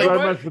look like dry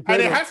mashed potatoes. And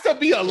it has to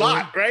be a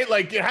lot, right?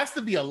 Like, it has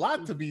to be a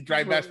lot to be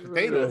dry mashed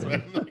potatoes.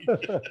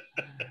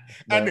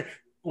 And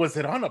was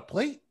it on a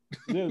plate?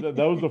 Yeah, that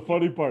was the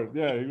funny part.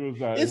 Yeah, he was.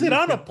 Is it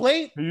on a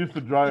plate? He used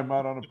to dry them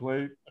out on a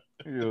plate.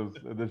 He goes,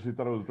 and then she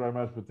thought it was dry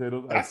mashed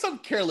potatoes. That's some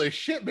careless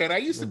shit, man. I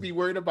used to be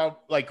worried about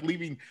like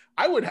leaving.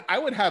 I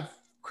would have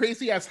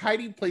crazy ass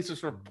hiding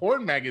places for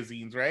porn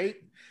magazines, right?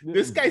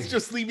 This guy's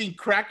just leaving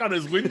crack on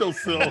his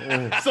windowsill,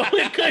 so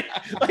it could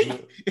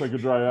like a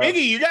dry out.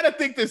 Miggy, you got to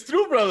think this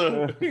through,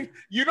 brother.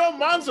 You know,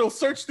 moms will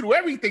search through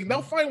everything;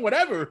 they'll find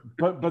whatever.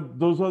 But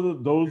those are the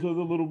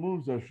little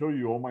moves that show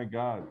you, oh my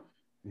God,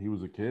 he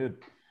was a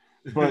kid.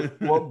 But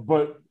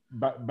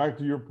back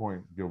to your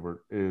point,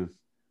 Gilbert, is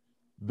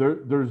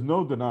there's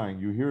no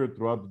denying. You hear it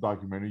throughout the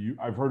documentary.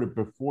 I've heard it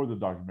before the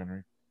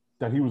documentary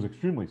that he was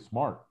extremely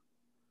smart.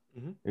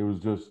 Mm-hmm. It was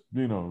just,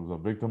 you know, it was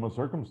a victim of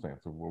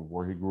circumstance of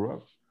where he grew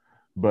up.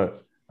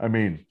 But I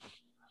mean,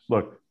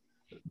 look,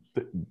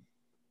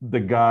 the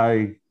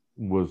guy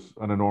was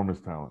an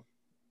enormous talent,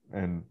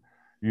 and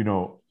you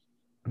know,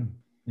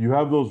 you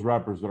have those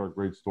rappers that are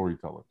great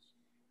storytellers,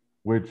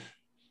 which,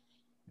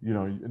 you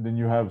know, and then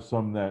you have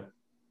some that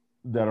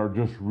are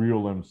just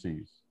real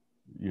MCs,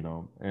 you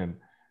know, and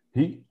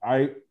it's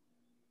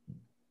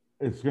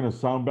gonna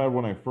sound bad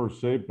when I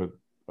first say it, but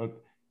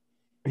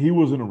he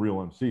wasn't a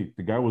real MC.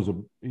 The guy was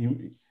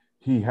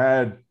he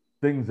had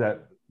things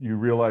that you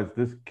realize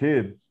this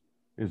kid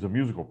is a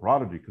musical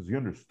prodigy because he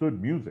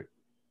understood music.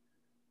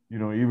 You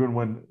know, even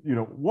when, you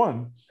know,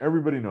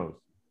 everybody knows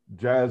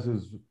jazz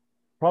is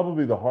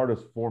probably the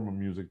hardest form of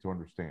music to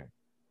understand.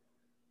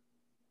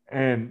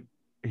 And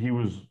he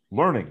was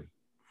learning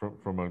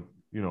from a,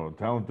 you know, a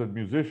talented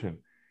musician.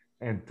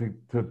 And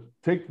to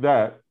take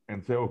that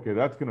and say, okay,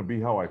 that's going to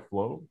be how I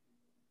flow,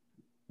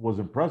 was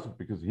impressive,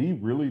 because he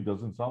really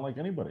doesn't sound like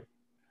anybody.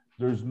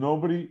 There's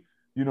nobody,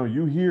 you know,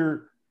 you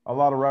hear a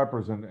lot of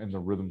rappers and the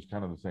rhythm's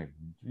kind of the same.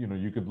 You know,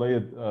 you could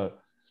lay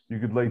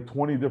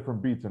 20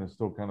 different beats and it's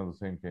still kind of the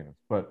same cadence.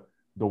 But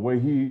the way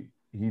he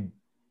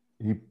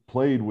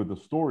played with the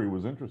story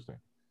was interesting.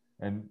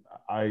 And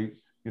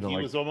he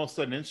was almost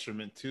an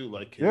instrument too.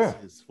 Like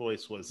his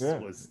voice was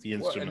the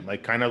instrument,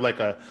 like kind of like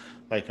an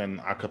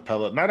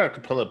acapella, not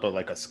acapella, but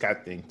like a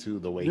scat thing too.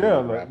 The way he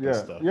would rap and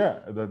stuff. Yeah,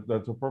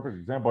 that's a perfect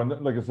example. And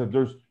like I said,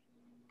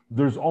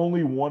 there's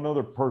only one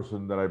other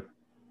person that I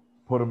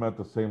put him at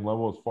the same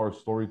level as far as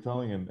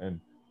storytelling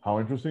and how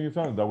interesting it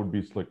sounded. That would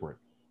be Slick Rick.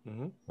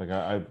 Mm-hmm.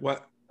 Like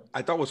what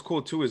I thought was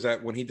cool too is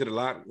that when he did a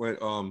lot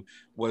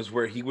was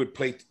where he would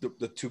play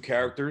the two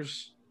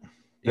characters.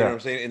 You know what I'm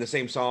saying? In the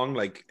same song,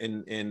 like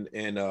in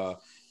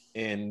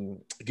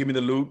Give Me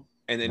the Loot.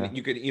 And then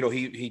you could, you know,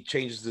 he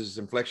changes his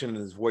inflection and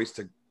his voice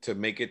to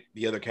make it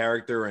the other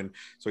character. And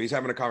so he's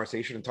having a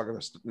conversation and talking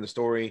in the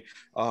story.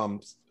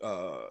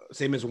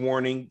 Same as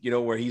Warning, you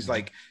know, where he's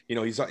like, you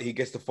know, he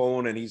gets the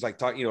phone and he's like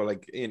talking, you know,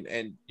 like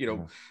and you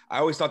know, I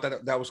always thought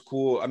that was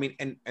cool. I mean,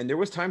 and there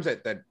was times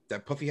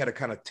that Puffy had to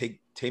kind of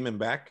tame him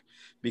back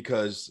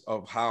because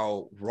of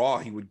how raw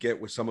he would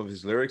get with some of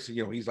his lyrics.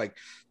 You know, he's like,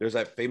 there's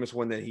that famous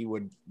one that he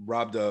would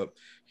rob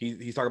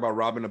he's talking about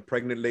robbing a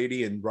pregnant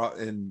lady and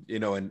you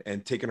know,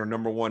 and taking her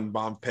 #1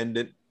 bomb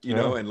pendant, you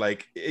know, and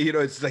like, you know,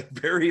 it's like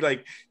very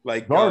like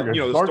dark,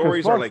 you know, the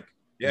stories are like,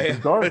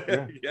 dark,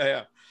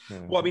 yeah.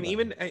 Well, I mean,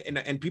 even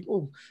and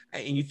people,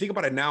 and you think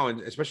about it now,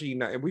 and especially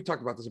now, and we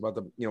talked about this about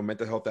the, you know,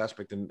 mental health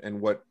aspect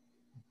and what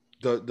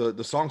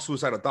the song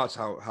 "Suicidal Thoughts,"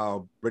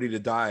 how Ready to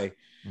Die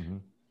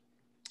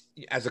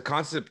as a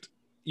concept,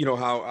 you know,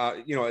 how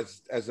you know,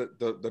 as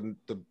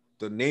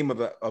the name of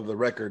the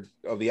record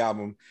of the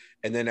album,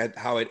 and then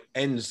how it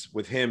ends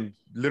with him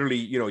literally,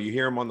 you know, you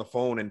hear him on the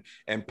phone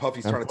and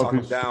Puffy's trying to talk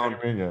him down.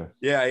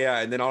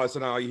 And then all of a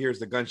sudden all you hear is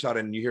the gunshot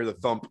and you hear the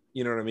thump,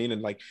 you know what I mean?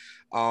 And like,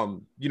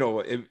 you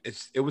know,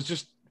 it was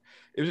just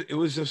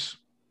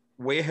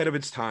way ahead of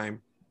its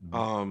time.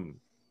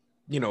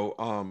 You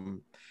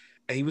know,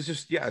 and he was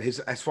just,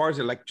 as far as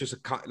it, like, just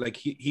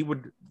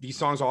these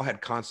songs all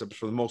had concepts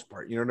for the most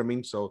part, you know what I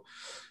mean? So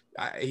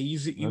he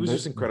was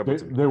just incredible.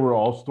 They were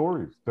all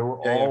stories. They were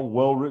all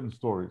well-written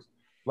stories.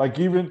 Like,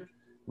 even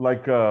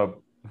like,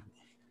 you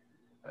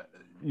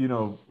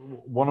know,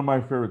 one of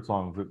my favorite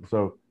songs.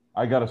 So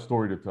I Got a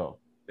Story to Tell.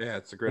 Yeah,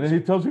 it's a great. And he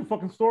tells you a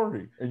fucking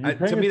story. And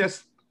to me,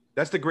 that's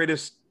the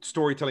greatest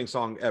storytelling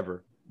song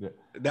ever. Yeah,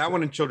 that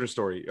one and Children's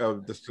Story.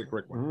 That's the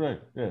correct one.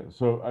 Right. Yeah.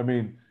 So I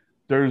mean,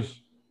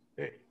 there's,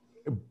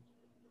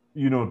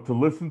 you know, to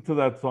listen to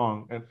that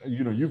song, and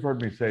you know, you've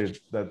heard me say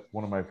that's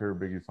one of my favorite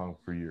Biggie songs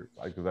for years,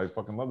 because I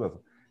fucking love that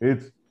song.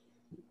 It's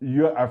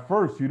at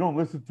first you don't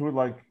listen to it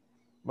like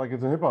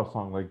it's a hip hop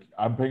song. Like,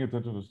 I'm paying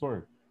attention to the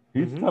story.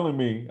 He's telling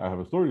me I have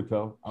a story to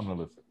tell. I'm gonna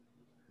listen.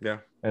 Yeah.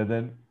 And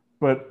then,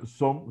 but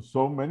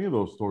so many of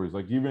those stories,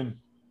 like even,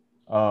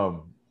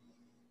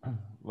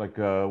 like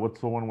what's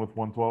the one with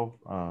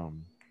 112?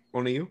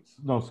 Only You?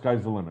 No,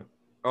 Sky's the Limit.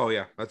 Oh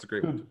yeah, that's a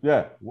great one.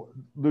 Yeah,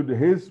 dude,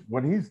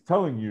 when he's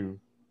telling you,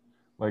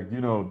 like,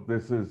 you know,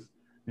 this is,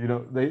 you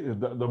know,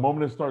 the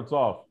moment it starts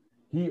off,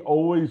 he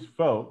always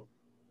felt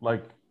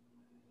like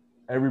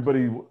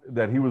everybody,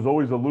 that he was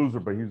always a loser,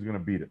 but he was gonna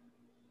beat it.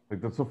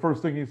 Like, that's the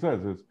first thing he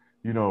says is,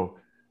 you know,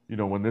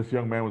 when this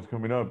young man was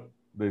coming up,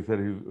 they said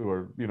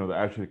or you know, the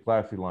Ashley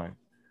Classy line,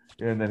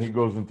 and then he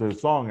goes into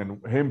his song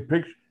and him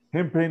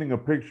painting a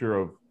picture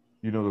of,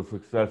 you know, the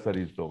success that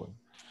he's building.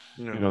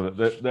 You know,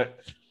 that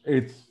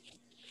it's,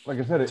 like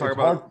I said, it's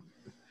about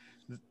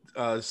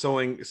hard.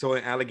 Sewing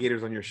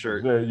alligators on your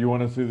shirt. Yeah, you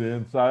want to see the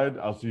inside?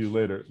 I'll see you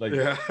later. Like,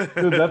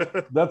 dude,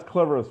 that's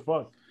clever as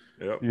fuck.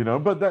 Yep. You know,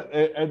 but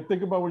and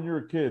think about when you're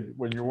a kid,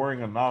 when you're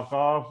wearing a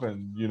knockoff,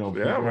 and you know,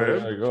 people are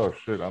like, oh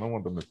shit, I don't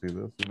want them to see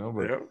this, you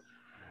know.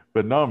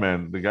 But no,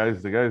 man, the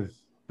guy's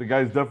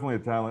definitely a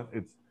talent.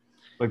 It's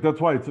like,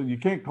 that's why you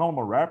can't call him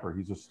a rapper.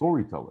 He's a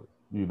storyteller.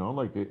 You know,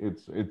 like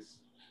it's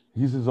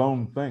he's his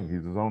own thing.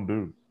 He's his own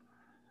dude.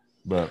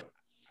 But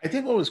I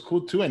think what was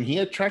cool too, and he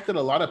attracted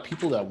a lot of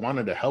people that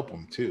wanted to help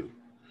him too.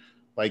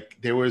 Like,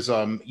 there was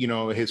you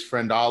know, his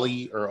friend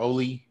Oli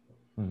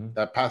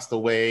that passed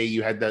away.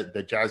 You had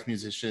the jazz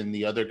musician,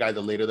 the other guy,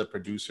 the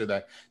producer,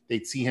 that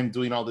they'd see him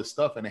doing all this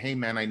stuff, and hey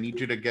man, I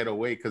need you to get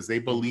away, because they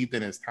believed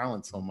in his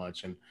talent so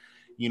much, and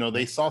you know,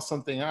 they saw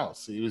something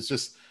else. He was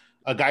just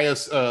a guy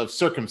of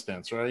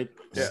circumstance, right?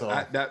 Yeah, so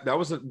that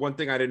was one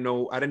thing I didn't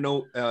know. I didn't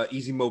know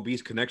Easy Mo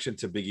B's connection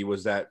to Biggie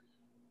was that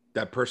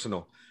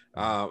personal.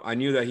 I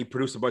knew that he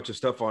produced a bunch of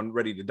stuff on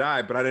Ready to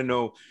Die, but I didn't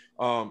know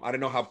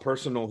how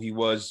personal he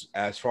was,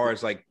 as far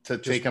as like to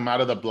take him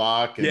out of the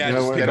block and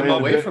just get him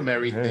away from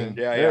everything.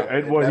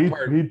 And well,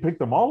 he picked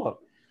them all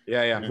up. He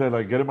said,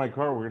 like, get in my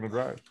car, we're gonna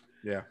drive.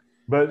 Yeah,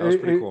 but that was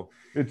pretty cool.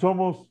 It's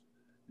almost,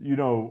 you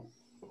know,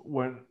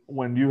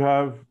 when you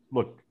have,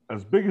 look,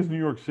 as big as New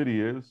York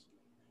City is,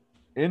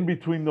 in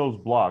between those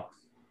blocks,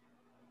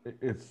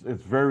 it's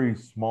very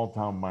small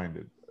town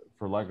minded,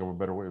 for lack of a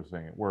better way of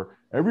saying it, where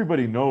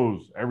everybody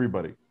knows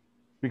everybody.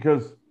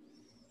 Because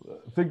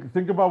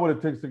think about what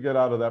it takes to get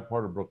out of that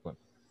part of Brooklyn.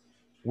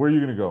 Where are you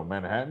going to go?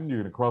 Manhattan? You're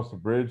going to cross the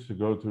bridge to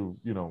go to,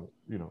 you know,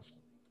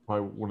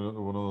 probably one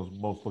of those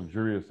most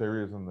luxurious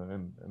areas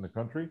in the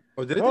country.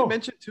 Oh, didn't they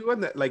mention too,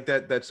 and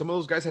that some of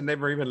those guys had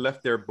never even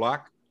left their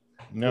block?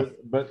 No,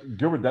 but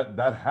Gilbert,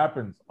 that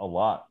happens a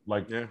lot.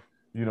 Like,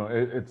 you know,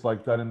 it's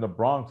like that in the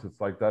Bronx.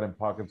 It's like that in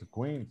pockets of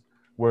Queens,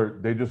 where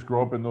they just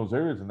grow up in those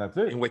areas, and that's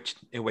it. In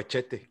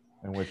Huachete.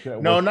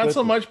 No, not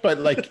so much, but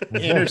like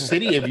inner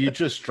city, if you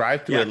just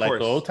drive through it, like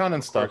the Old Town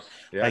and stuff,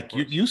 like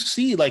you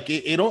see, like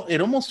it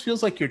almost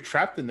feels like you're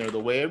trapped in there. The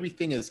way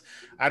everything is,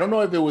 I don't know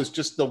if it was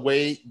just the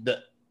way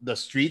the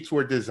streets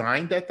were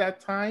designed at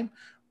that time,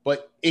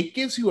 but it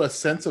gives you a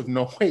sense of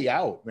no way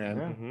out,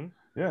 man.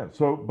 Yeah.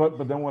 So, but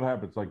then what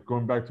happens? Like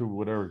going back to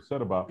what Eric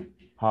said about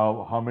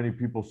how many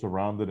people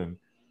surrounded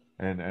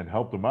and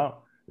helped him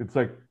out. It's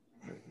like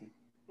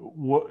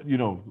what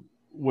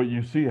what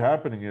you see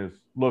happening is,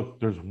 look,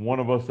 there's one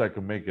of us that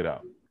can make it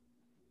out.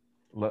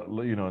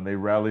 And they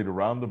rallied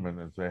around him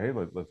and say, hey,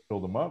 let's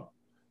build him up,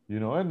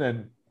 and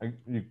then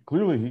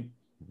clearly he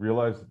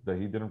realized that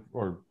he didn't,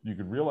 or you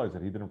could realize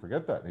that he didn't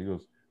forget that. And he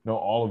goes, no,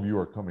 all of you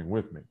are coming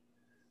with me.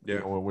 Yeah.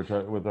 Which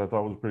I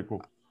thought was pretty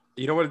cool.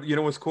 You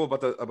know what's cool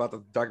about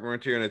the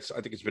documentary, and I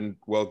think it's been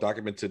well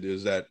documented,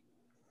 is that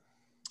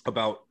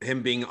about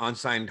him being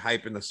unsigned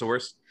hype in the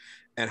Source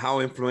and how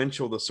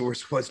influential the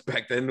Source was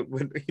back then.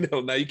 When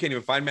now you can't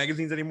even find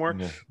magazines anymore.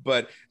 Yeah.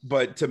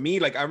 But to me,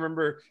 like I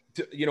remember,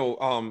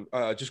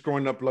 just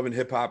growing up loving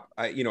hip hop,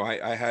 I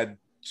had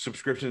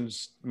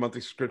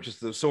monthly subscriptions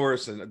to the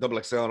Source and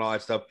Double XL and all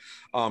that stuff,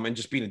 and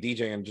just being a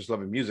DJ and just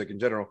loving music in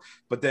general.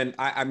 But then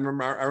I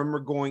remember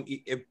going,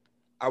 if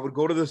I would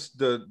go to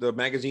the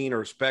magazine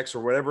or Specs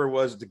or whatever it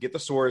was to get the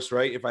Source,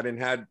 right? If I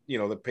didn't have,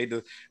 the paid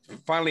to,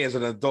 finally as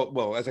an adult,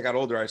 well, as I got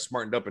older, I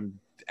smartened up and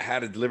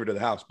had it delivered to the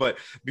house. But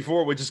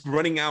before, we're just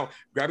running out,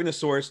 grabbing the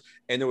Source,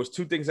 and there was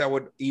two things I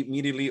would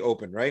immediately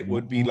open, right?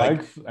 Would be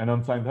like an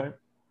unsigned hype.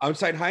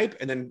 Unsigned hype,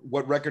 and then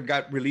what record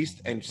got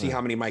released and see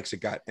how many mics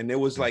it got. And it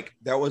was like,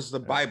 that was the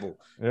Bible,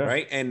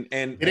 right? And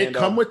did it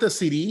come with the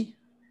CD?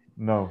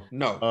 No.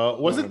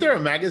 Wasn't there a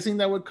magazine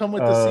that would come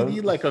with the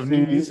CD, like of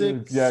new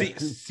music? Yeah,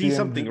 see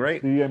something,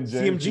 right?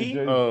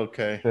 CMG. Oh,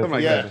 okay. Something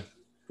like that.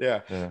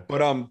 Yeah.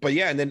 But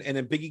yeah, and then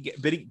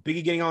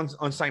Biggie getting on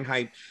unsigned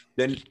hype.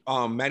 Then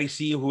Matty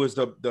C, who was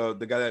the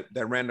guy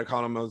that ran the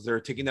column, was there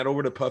taking that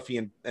over to Puffy,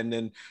 and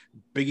then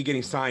Biggie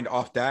getting signed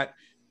off that.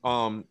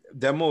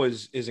 Demo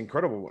is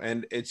incredible,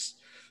 and it's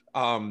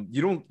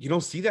you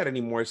don't see that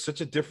anymore. It's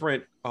such a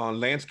different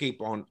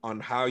landscape on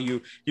how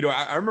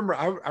I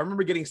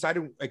remember getting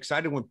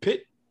excited when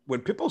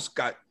Pitbull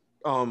got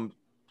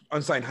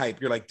unsigned hype.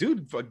 You're like,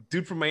 dude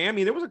from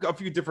Miami. There was a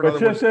few different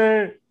other ones.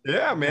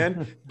 Yeah,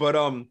 man.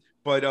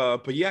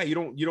 but yeah, you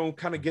don't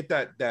kind of get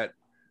that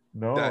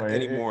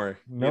anymore.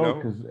 No,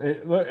 because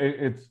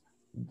it's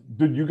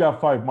dude, you got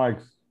 5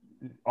 mics,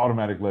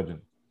 automatic legend.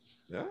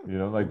 Yeah,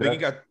 like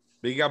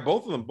Biggie got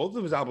both of them. Both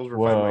of his albums were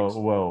 5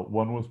 mics. Well,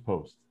 one was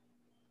post.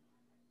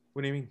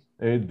 What do you mean?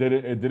 It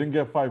didn't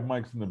get 5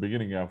 mics in the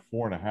beginning. It got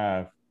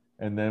 4.5,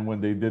 and then when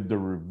they did the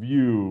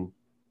review,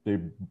 they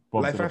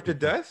bumped Life After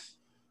Death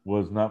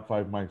was not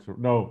 5 mics.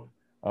 No,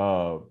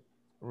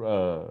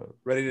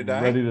 Ready to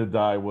Die. Ready to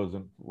Die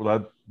wasn't.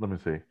 Well, let me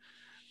see.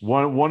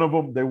 One of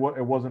them, it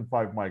wasn't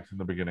 5 mics in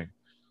the beginning.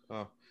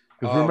 Oh,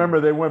 because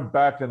remember they went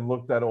back and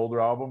looked at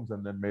older albums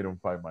and then made them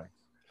 5 mics.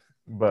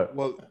 But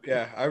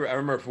yeah, I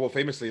remember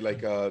famously,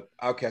 like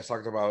Outkast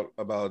talked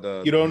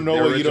about you don't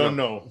know what you don't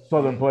know.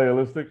 Southern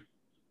Playalistic.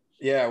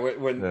 Yeah,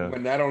 when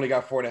that only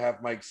got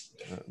 4.5 mics.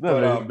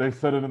 Yeah, they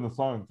said it in the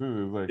song too.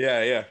 It was like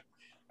yeah.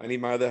 I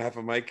need my other half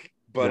a mic.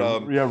 But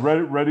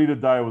Ready to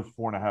Die was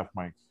 4.5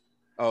 mics.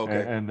 Oh,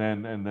 okay. And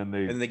then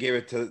they gave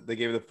it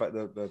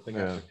the thing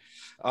after.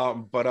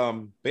 But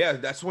yeah,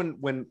 that's when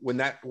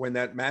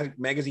that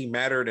magazine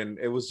mattered, and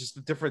it was just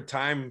a different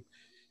time,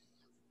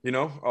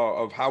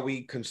 of how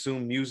we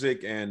consume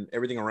music and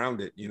everything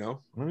around it.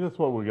 Maybe that's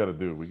what we got to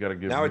do. We got to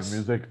give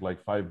music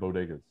like 5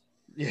 bodegas.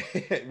 Yeah,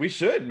 we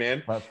should,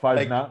 man.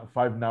 Five now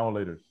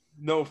laters.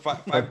 No,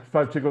 five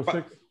Chico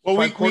Sticks. Well,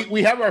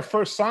 we have our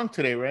first song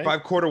today, right?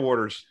 5 quarter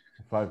waters.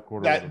 5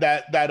 quarter.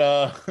 That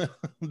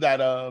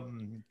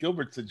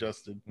Gilbert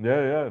suggested.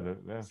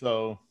 Yeah.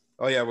 So.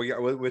 Oh yeah,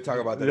 we'll talk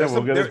about that. Yeah,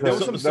 there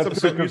was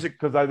some music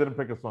because I didn't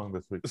pick a song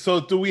this week. So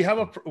do we have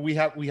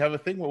a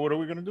thing? What are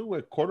we gonna do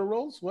with quarter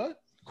rolls?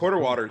 What? Quarter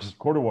waters.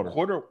 Quarter waters.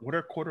 What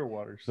are quarter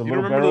waters? The you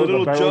remember the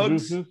little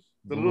jugs? Juices,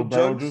 the little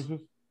jugs.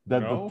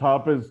 That the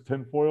top is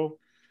tinfoil.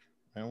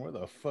 And where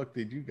the fuck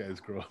did you guys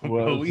grow up?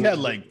 Well, we had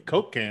like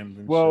Coke cans.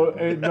 And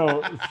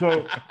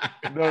shit.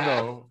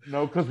 No.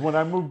 Because when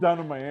I moved down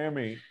to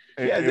Miami,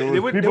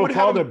 people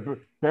called it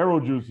barrel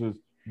juices,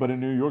 but in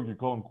New York you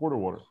call them quarter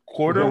water.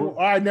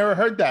 I never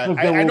heard that.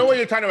 I know what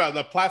you're talking about.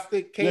 The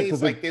plastic case,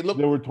 they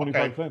were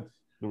 25 cents.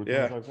 They were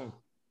 25 cents.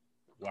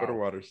 Wow. Quarter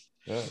waters.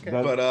 Yeah,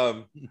 but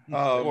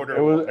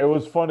it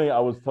was funny. I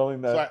was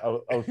telling that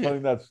I was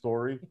telling that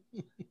story.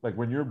 Like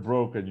when you're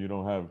broke and you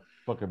don't have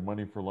fucking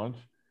money for lunch,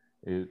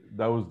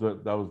 that was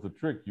the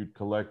trick. You'd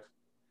collect,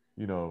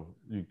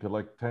 you'd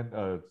collect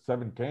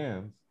 7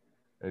 cans,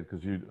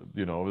 because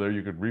over there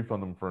you could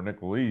refund them for a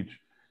nickel each.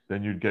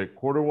 Then you'd get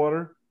quarter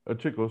water, a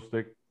Chico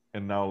stick,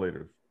 and now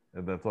laters,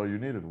 and that's all you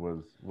needed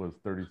was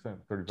 30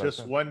 cents, 35 Just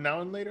cents. one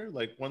now and later,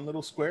 like one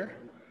little square.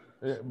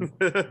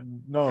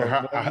 No,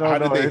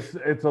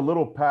 it's a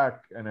little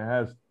pack, and it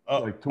has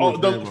like 2 or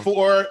 3 of them.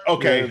 4.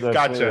 Okay, Yeah,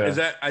 gotcha. yeah. is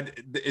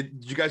that? Did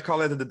you guys call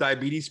that the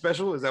diabetes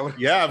special? Is that what?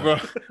 Yeah, bro.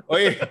 Oh,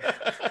 yeah.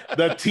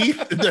 The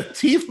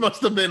teeth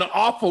must have been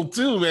awful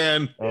too,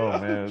 man. Oh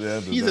man, yeah,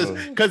 Jesus,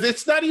 because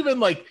it's not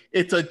even like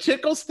it's a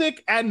Chico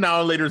stick and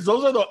now and laters.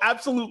 Those are the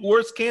absolute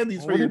worst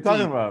candies for what are your you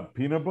talking teeth. about?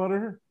 Peanut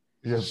butter?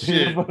 You have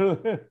Shit. peanut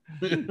butter.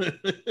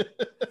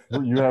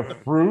 You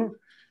have fruit.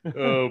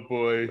 Oh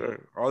boy.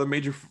 All the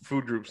major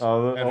food groups. And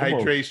Almost.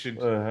 hydration.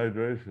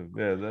 Hydration.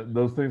 Yeah,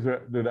 those things are.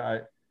 Dude,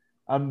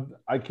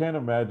 I can't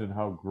imagine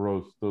how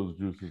gross those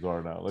juices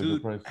are now. Like, Dude, they're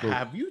probably so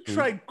have you sweet.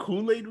 tried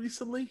Kool-Aid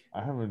recently?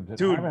 I haven't.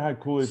 Dude, I haven't had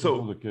Kool-Aid so-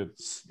 since I was a kid.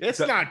 It's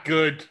The- not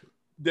good.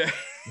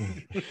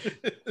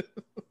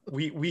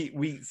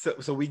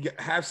 So we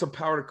have some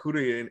powdered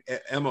Kool-Aid, and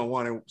Emma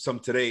wanted some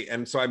today,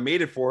 and so I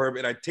made it for her,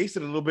 and I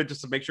tasted it a little bit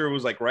just to make sure it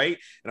was like right,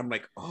 and I'm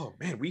like, oh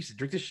man, we used to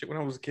drink this shit when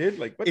I was a kid.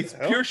 Like, what It's the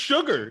hell? pure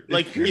sugar. It's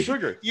Like pure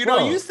sugar. You know,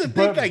 Well, I used to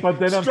think but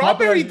then on top of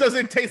strawberry that-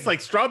 doesn't taste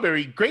like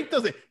strawberry. Grape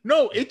doesn't.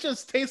 No, it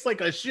just tastes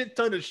like a shit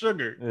ton of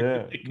sugar.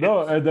 Yeah.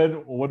 No, and then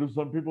what do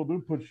some people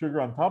do? Put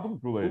sugar on top of the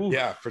Kool-Aid.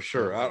 Yeah, for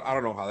sure. I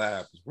don't know how that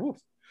happens. Woo.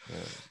 Yeah.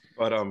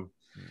 But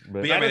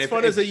But yeah, Not man, as if- fun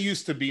if- as it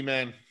used to be,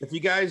 man. if you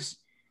guys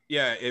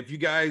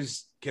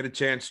get a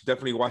chance,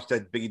 definitely watch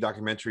that Biggie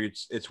documentary.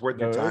 It's worth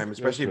your No, time, it's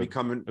especially if you good.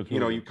 come It's you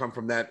know really you come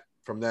from that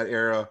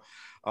era.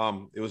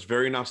 It was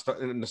very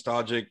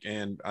nostalgic,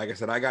 and like I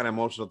said, I got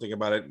emotional thinking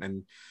about it,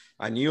 and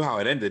I knew how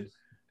it ended.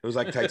 It was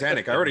like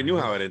Titanic. I already knew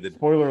how it ended.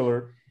 Spoiler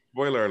alert.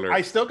 Spoiler alert.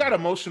 I still got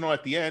emotional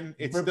at the end.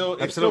 It still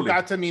Absolutely.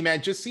 got to me,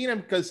 man. Just seeing him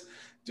because,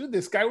 dude,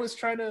 this guy was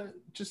trying to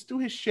just do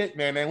his shit,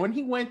 man. And when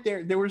he went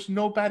there was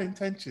no bad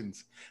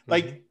intentions.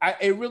 Like,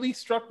 it really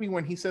struck me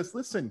when he says,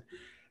 "Listen,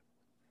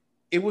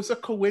 it was a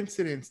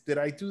coincidence. Did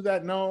I do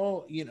that?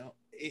 No,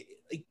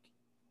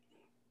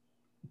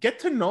 get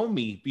to know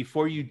me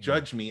before you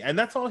judge me." And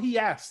that's all he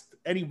asked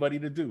anybody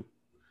to do.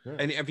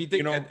 And if you think,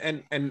 You know-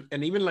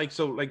 and even like,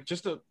 so like,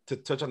 just to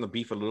touch on the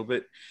beef a little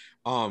bit,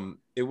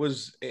 it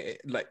was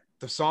like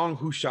the song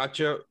 "Who Shot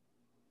Ya,"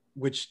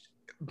 which,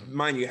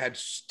 mind you, had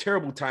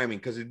terrible timing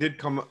because it did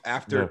come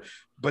after, Yeah.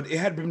 but it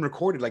had been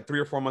recorded like 3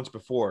 or 4 months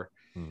before,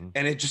 Mhm.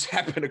 and it just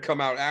happened to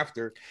come out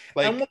after.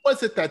 And Like, what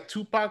was it that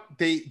Tupac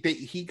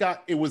he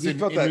got? It was He in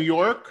felt that- New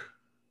York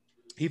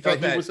he that felt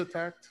he that was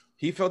attacked.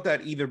 he felt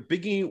that either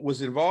Biggie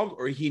was involved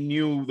or he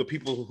knew the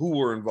people who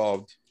were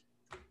involved,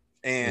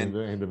 and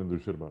he didn't do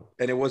shit about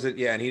it. it wasn't,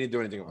 yeah, and he didn't do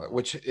anything about it,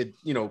 which it,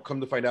 come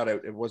to find out,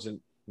 it wasn't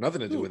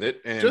nothing to do with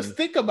it. And Just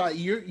think about it.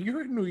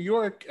 You're in New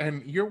York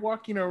and you're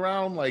walking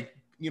around like,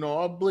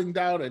 all blinged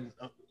out, and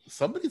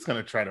somebody's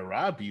gonna try to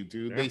rob you,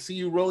 dude. Yeah. They see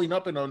you rolling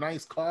up in a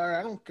nice car.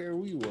 I don't care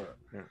who you are.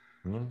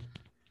 Mhm.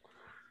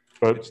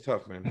 But it's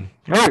tough, man.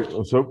 all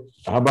right, so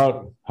how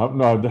about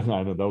no?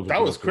 I know that was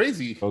That was aggressive.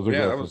 crazy. That was Yeah,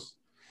 that aggressive. was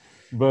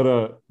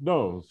But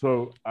no,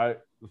 so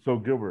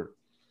Gilbert,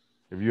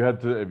 if you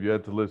had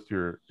to list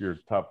your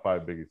top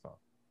 5 Biggie songs.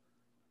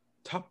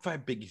 top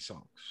 5 Biggie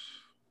songs.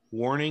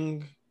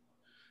 Warning.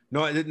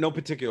 No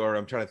particular order.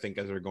 I'm trying to think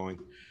as we're going.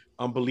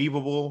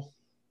 Unbelievable.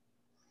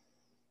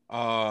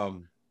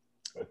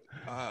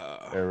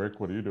 Eric,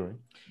 what are you doing?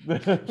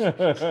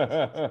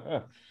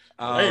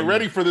 Hey,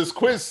 ready for this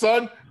quiz,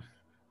 son?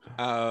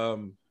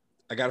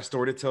 I got a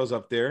story to tell's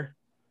up there.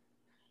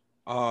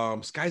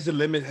 Sky's the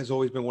Limit has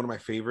always been one of my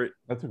favorite.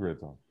 That's a great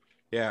song.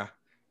 Yeah.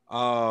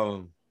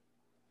 Man,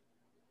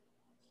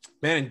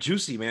 and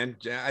Juicy, man.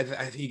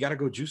 I you gotta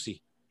go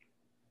Juicy.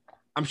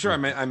 I'm sure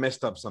I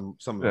messed up some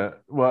of Yeah. them.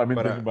 Well, I mean,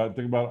 But,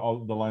 think about all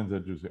the lines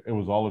that Juicy. It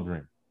was all a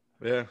dream.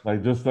 Yeah.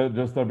 Like just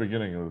that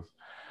beginning. It was.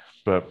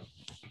 But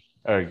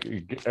Eric,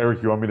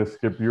 you want me to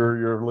skip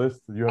your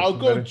list? You have I'll too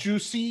go many?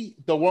 Juicy,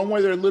 the one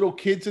where they're little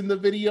kids in the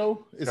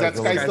video. Is that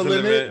Sky's the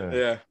Limit?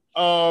 Yeah.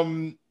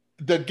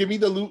 The Give Me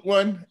the Loot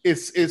one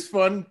is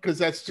fun because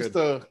that's just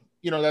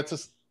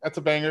that's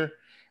a banger.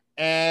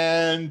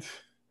 And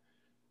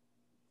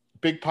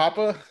Big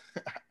Papa,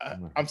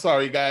 I'm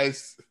sorry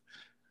guys.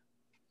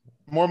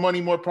 More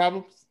Money, More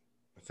Problems.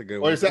 That's a good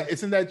Or one.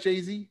 isn't that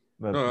Jay-Z?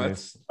 That's No, me.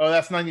 that's Oh,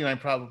 that's 99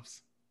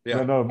 Problems.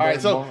 yeah. No, All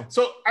right, so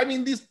I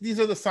mean these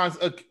are the songs.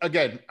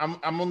 Again,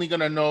 I'm only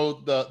gonna know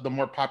the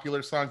more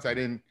popular songs. I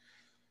didn't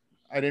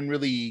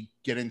really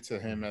get into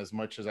him as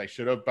much as I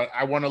should have, but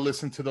I want to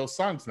listen to those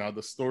songs now.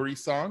 The Story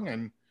song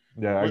and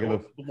yeah, I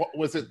gotta. what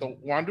was it? The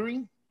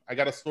Wandering. I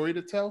got a story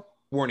to tell.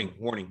 Warning.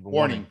 Warning.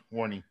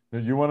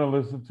 You want to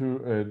listen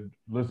to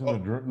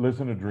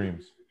listen to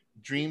Dreams,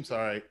 Dreams. All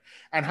right.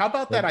 And how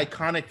about that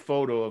iconic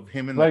photo of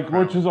him in like the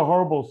crowd? which is a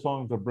horrible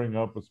song to bring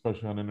up,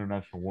 especially on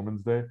International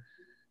Women's Day.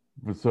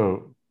 But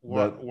so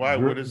Why?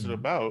 that- What is it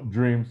about?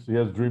 Dreams. He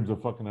has dreams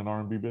of fucking an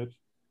R&B bitch,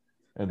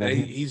 and then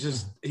He's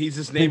just he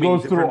naming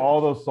goes through different-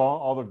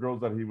 all the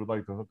girls that he would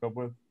like to hook up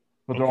with,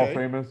 but they're all Okay.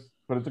 famous.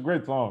 But it's a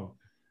great song.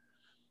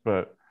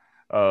 But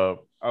I'll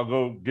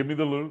go. Give Me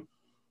the Loot.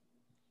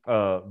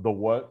 The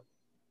What,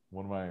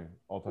 one of my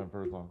all-time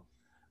favorite songs.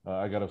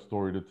 I Got a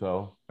Story to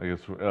Tell. I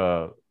guess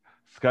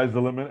Sky's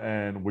the Limit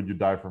and Would You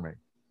Die for Me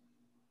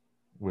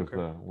with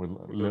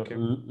Lil'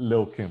 Kim.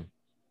 Lil Kim.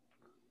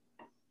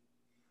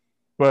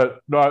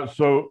 But no,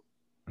 so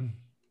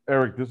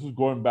Eric, this is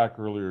going back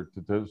earlier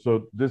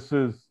so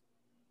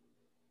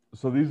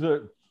these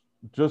are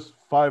just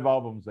 5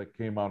 albums that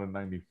came out in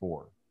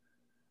 '94.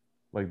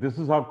 Like this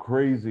is how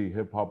crazy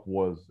hip hop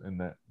was in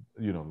that,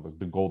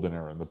 the golden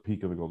era and the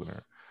peak of the golden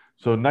era.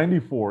 So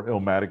 '94,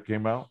 Illmatic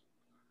came out.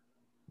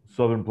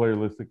 Southern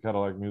Playalistic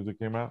Cadillac Music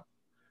came out.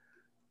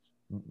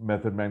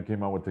 Method Man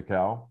came out with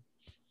Tikal.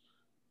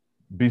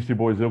 Beastie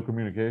Boys, Ill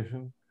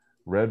Communication.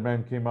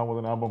 Redman came out with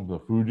an album. The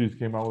Fugees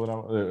came out with an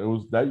album. It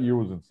was that year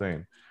was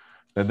insane.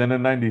 And then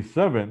in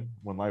 '97,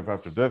 when Life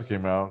After Death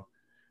came out,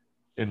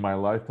 In My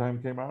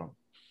Lifetime came out.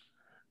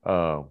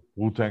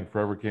 Wu-Tang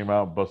Forever came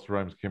out. Busta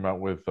Rhymes came out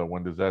with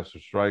When Disaster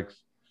Strikes.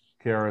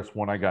 KRS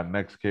One I Got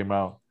Next came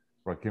out.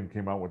 Rakim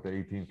came out with the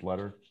 18th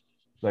Letter.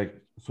 Like,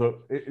 so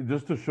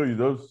just to show you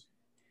those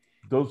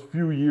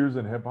few years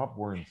in hip hop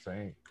were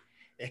insane.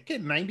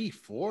 Eke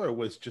 94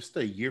 was just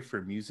a year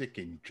for music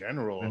in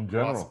general. In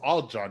Across general.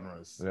 all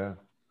genres. Yeah.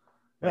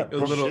 Like, A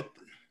little, shit.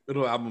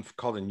 little album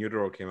called In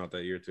Utero came out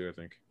that year too, I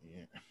think.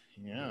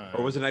 Yeah.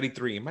 Or was it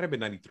 93? It might have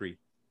been 93.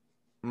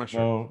 I'm not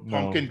sure. No,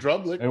 Pumpkin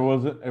Drublick. It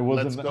wasn't. It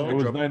wasn't. Let's Go.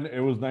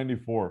 It was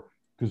 94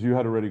 because you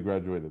had already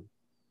graduated.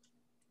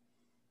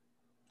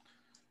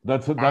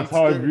 That's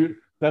how I view.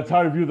 That's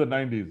how I view the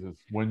 90s. Is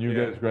when you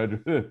guys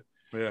graduated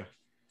Yeah.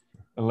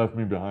 and left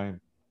me behind.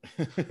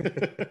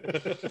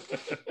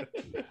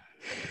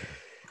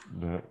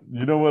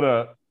 You know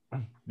what?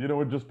 You know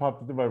what just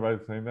popped into my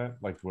mind saying that?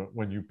 Like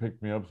when you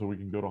picked me up so we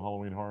can go to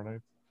Halloween Horror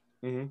Nights.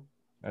 Mm-hmm.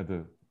 I had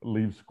to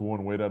leave school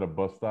and wait at a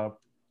bus stop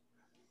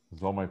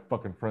because all my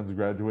fucking friends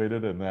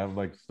graduated and I'm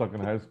like stuck in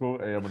high school.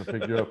 Hey, I'm gonna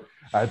pick you up.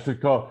 I had to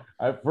call.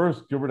 At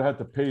first, Gilbert had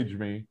to page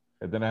me,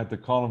 and then I had to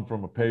call him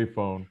from a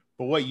payphone.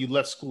 But what, you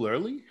left school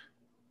early?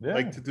 Yeah.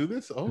 Like to do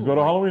this? Oh, To go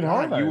to my Halloween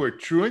Horror God, you Nights. were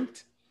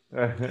truant?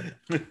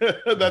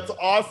 That's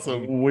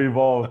awesome. We've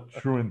all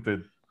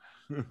truanted.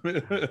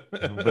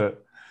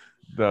 But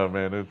no,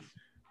 man, it's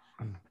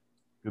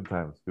good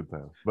times.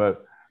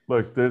 But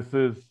look,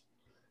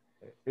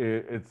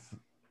 it's.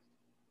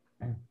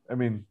 I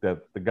mean,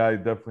 that the guy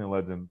definitely a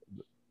legend.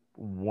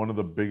 One of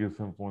the biggest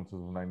influences of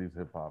 '90s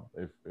hip hop,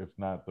 if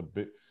not the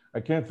big.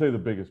 I can't say the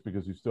biggest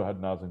because you still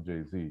had Nas and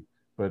Jay-Z,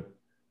 but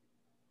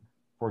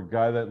for a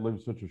guy that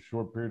lived such a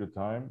short period of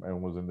time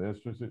and was in the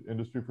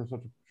industry for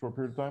such a short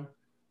period of time,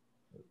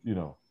 you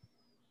know,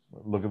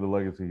 look at the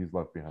legacy he's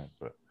left behind.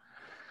 But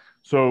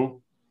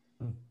so,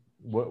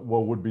 what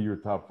would be your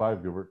top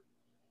five, Gilbert?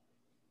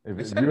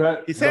 If you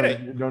had, he said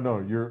it. No,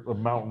 you're a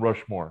Mount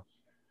Rushmore.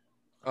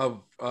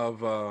 Of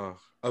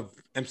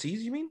MCs,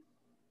 you mean?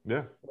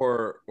 Yeah.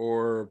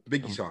 Or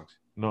Biggie songs?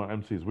 No,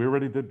 MCs. We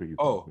already did Biggie.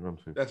 Oh,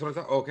 MCs. that's what I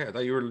thought. Okay, I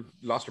thought you were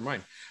lost your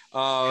mind.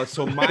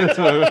 So my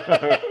top.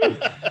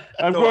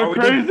 I'm So going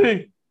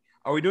crazy.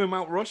 Are we doing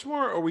Mount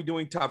Rushmore or are we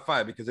doing top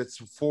five? Because it's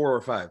 4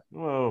 or 5.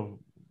 Well,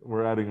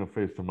 we're adding a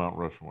face to Mount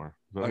Rushmore.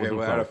 Okay,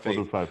 we'll add a face.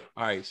 We'll do 5.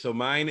 All right, so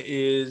mine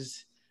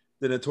is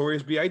the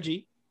Notorious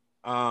B.I.G.,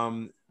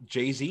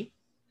 Jay-Z,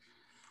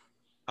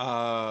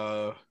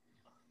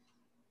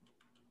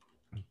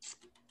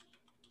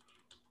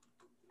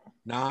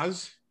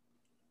 Nas,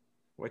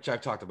 which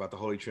I've talked about, the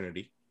Holy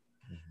Trinity.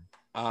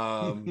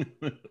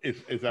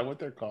 Is that what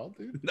they're called,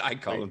 dude? I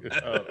call them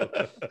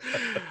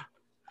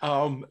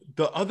Oh. that.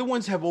 The other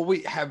ones have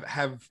always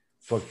have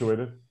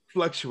Fluctuated.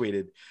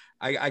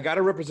 I got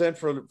to represent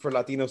for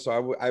Latino,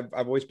 so I've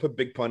always put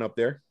Big Pun up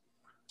there.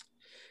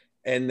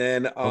 And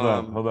then hold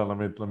on.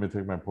 Let me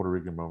take my Puerto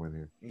Rican moment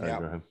here. All Yeah.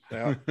 right, go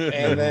ahead. Yeah.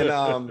 And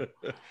then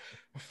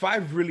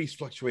 5 really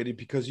fluctuated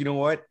because you know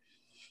what?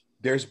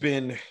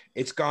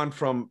 It's gone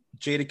from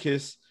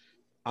Jadakiss,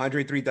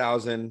 Andre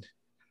 3000,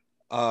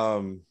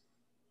 who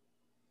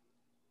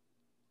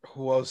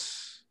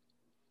else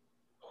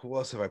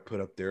have I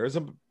put up there? I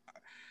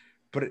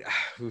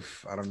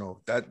don't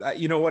know that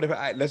you know what,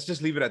 let's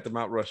just leave it at the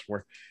Mount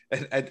Rushmore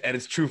and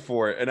it's true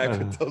 4, and I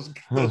put those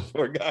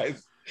 4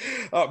 guys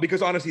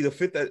because honestly the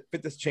fit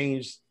has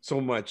changed so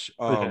much.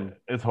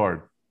 It's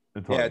hard.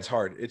 Yeah, it's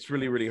hard. It's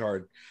really, really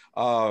hard.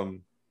 But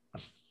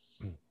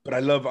I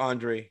love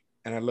Andre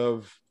and I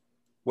love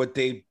what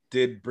they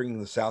did bringing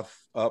the South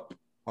up.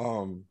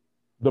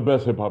 The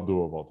best hip hop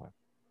duo of all time.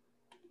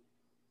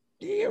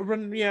 Yeah.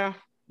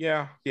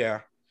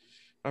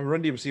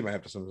 Run DMC might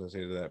have something to say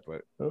to that,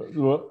 but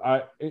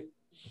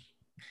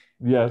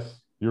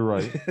yes, you're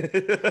right.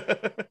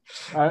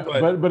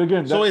 But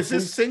again, so is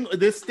this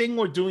thing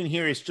we're doing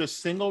here is just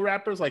single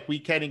rappers? Like we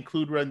can't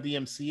include Run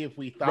DMC if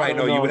we thought. Right?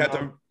 No, you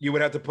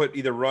would have to put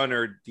either Run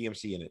or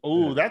DMC in it.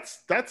 Oh,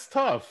 that's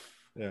tough.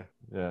 Yeah.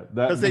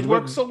 Because they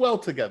work so well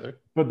together.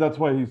 But that's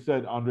why he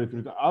said Andre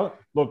 3000.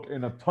 Look,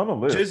 in a ton of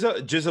lists.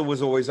 GZA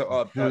was always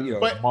but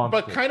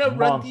kind of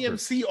Run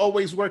DMC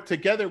always worked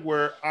together,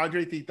 where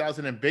Andre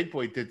 3000 and Big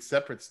Boy did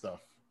separate stuff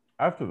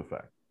after the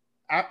fact.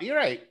 You're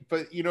right,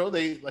 but you know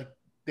they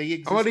exist.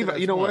 I'm gonna leave.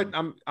 You know what?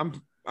 I'm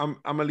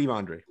gonna leave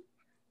Andre.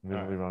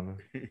 Leave Andre.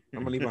 I'm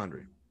gonna leave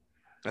Andre.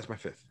 That's my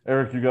 5th.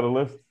 Eric, you got a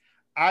list?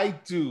 I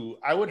do.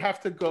 I would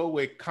have to go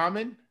with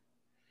Common,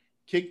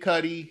 Kid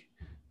Cudi.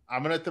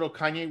 I'm gonna throw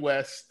Kanye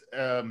West.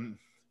 Are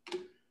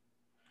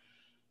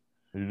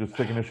you just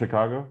sticking to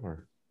Chicago,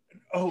 or?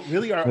 Oh,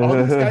 really? Are all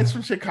these guys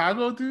from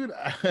Chicago, dude?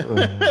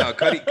 No,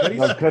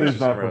 Cudi's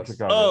not from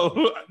Chicago.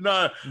 Oh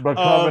no, but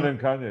Common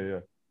and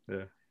Kanye,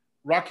 yeah.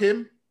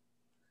 Rakim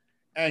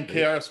and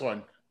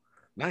KRS-One.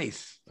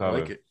 Nice. Solid. I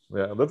like it.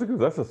 Yeah,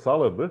 that's a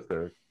solid list,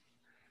 Eric.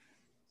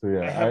 So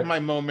yeah, I have my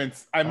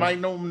moments. I might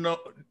know.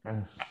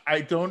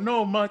 I don't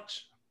know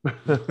much.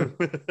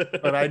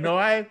 But I know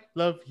I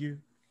love you.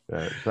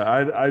 Yeah, so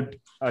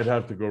I'd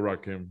have to go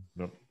Rakim.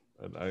 No,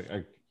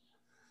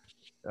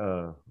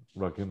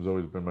 Rakim's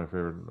always been my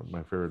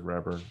favorite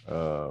rapper.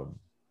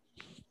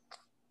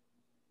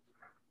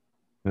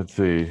 Let's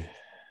see,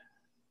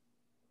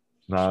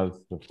 Nas,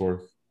 of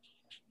course.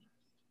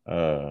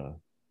 Uh,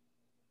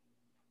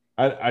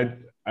 I'd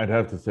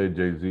have to say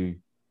Jay-Z.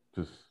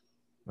 Just,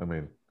 I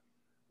mean,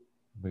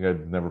 I think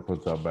I'd never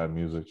puts out bad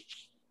music.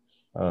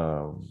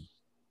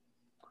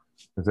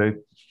 Is eight.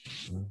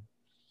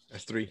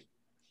 That's 3.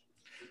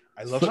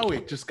 I love how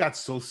it just got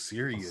so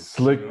serious.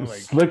 Slick, you know, like,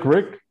 Slick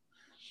Rick.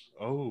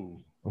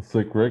 oh.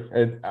 Slick Rick,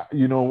 and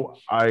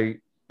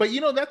But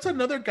that's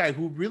another guy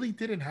who really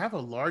didn't have a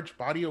large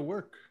body of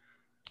work.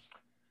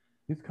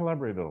 he's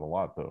collaborated a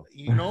lot though.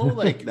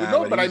 Like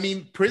Nah, but I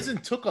mean, Prison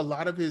took a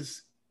lot of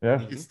his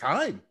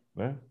time.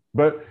 Yeah,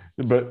 but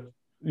But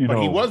he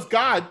was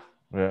God.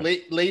 Yeah.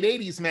 Late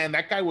 80s, man.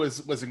 That guy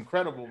was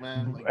incredible,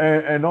 man. Like,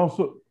 and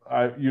also,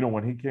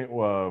 when he came,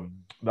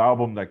 the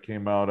album that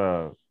came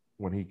out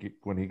when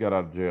he got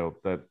out of jail,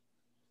 that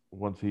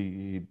once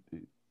he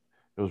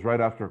it was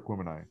right after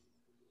Aquemini,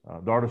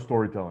 The Art of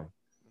Storytelling.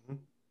 Mhm.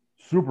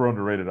 Super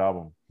underrated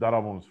album. That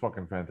album was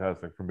fucking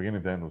fantastic. From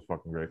beginning to end was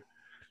fucking great.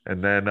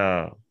 And then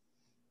I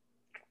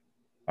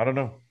don't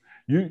know.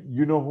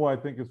 You know who I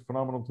think is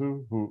phenomenal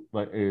too? Who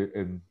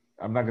and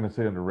I'm not gonna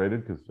say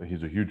underrated because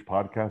he's a huge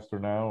podcaster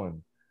now,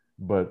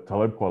 but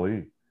Talib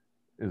Kweli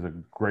is a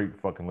great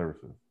fucking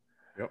lyricist.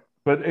 Yep.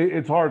 But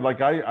it's hard.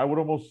 Like I would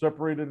almost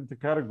separate it into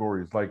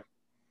categories.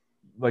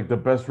 Like the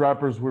best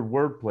rappers with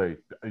wordplay.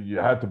 You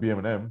had to be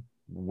Eminem.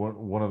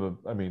 One of the,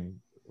 I mean,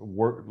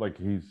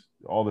 he's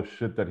all the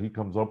shit that he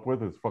comes up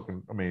with is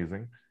fucking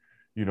amazing.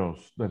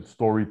 That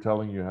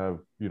storytelling. You have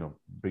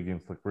Biggie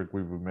and Slick Rick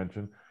we've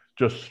mentioned.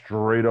 Just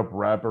straight up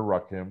rapper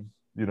Rakim.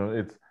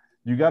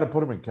 You got to put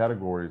them in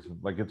categories.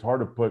 Like it's hard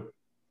to put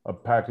a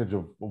package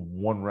of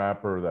one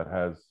rapper that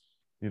has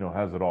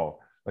it all.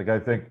 Like I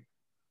think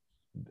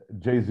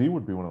Jay-Z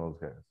would be one of those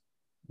guys.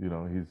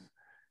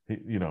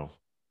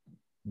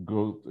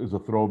 Is a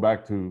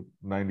throwback to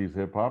 90s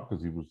hip hop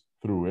because he was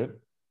through it.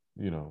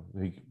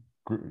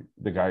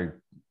 The guy,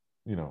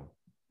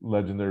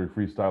 legendary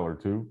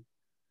freestyler too,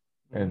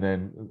 and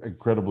then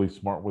incredibly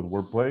smart with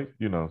wordplay.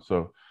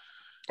 So.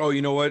 Oh,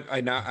 you know what?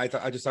 I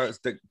just started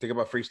to think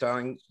about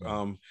freestyling.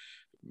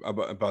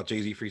 About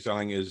Jay-Z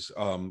freestyling is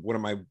one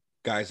of my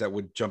guys that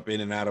would jump in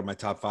and out of my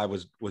top 5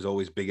 was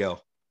always Big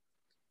L.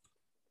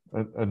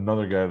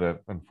 Another guy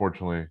that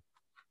unfortunately,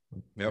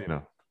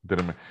 Yep.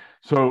 didn't.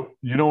 So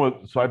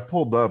what? So I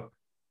pulled up.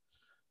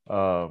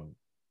 I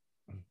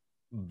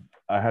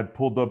had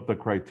pulled up the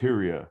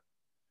criteria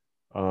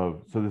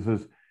of. So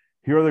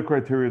here are the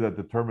criteria that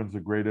determines the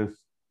greatest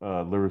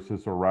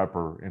lyricist or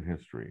rapper in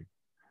history.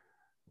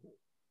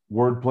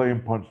 Wordplay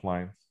and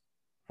punchlines,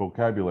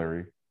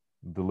 vocabulary,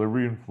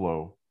 delivery and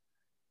flow,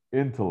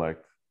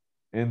 intellect,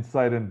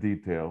 insight and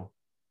detail,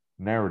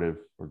 narrative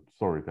or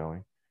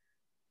storytelling,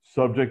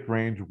 subject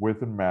range,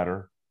 width and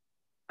matter,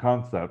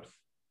 concepts,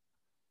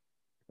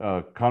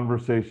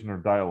 conversation or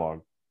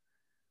dialogue,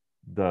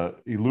 the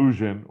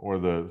illusion or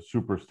the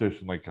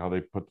superstition, like how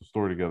they put the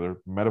story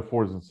together,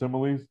 metaphors and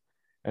similes,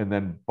 and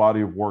then body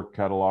of work,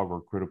 catalog,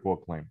 or critical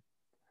acclaim.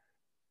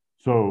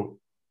 So,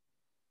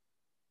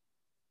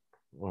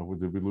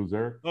 did we lose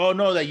Eric? Oh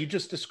no, that you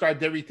just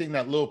described everything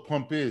that Lil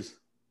Pump is.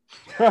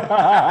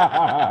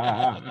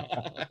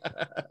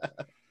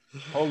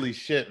 Holy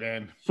shit,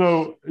 man.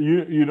 So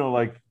you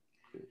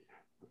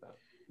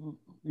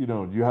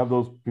have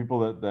those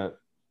people that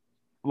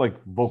like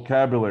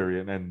vocabulary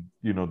and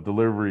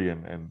delivery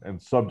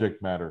and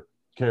subject matter.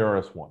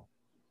 KRS-One.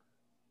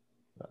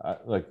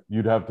 Like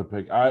you'd have to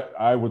pick.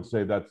 I would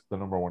say that's the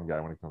number one guy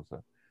when it comes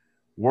to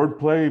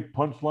wordplay,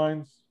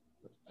 punchlines.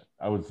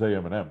 I would say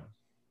Eminem.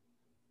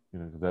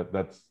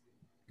 That's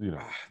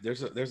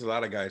There's a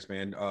lot of guys,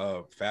 man.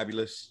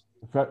 Fabulous.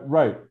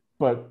 Right,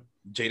 but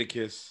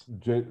Jadakiss.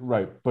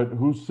 Right, but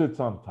who sits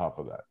on top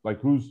of that?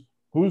 Like who's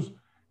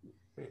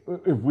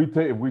if we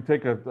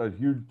take a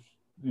huge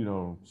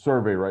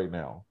survey right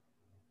now,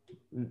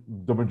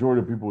 the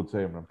majority of people would say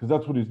Eminem because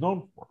that's what he's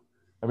known for.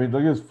 I mean,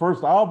 like his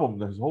first album,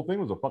 his whole thing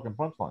was a fucking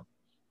punchline.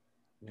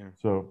 Yeah.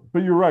 So,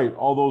 but you're right.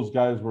 All those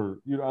guys were,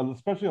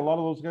 especially a lot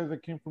of those guys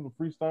that came from the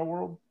freestyle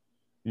world.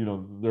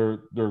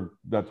 They're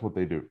that's what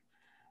they do.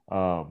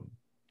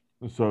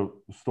 So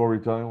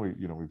storytelling,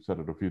 we've said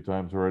it a few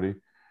times already.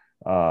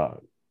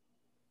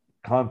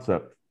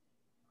 Concept,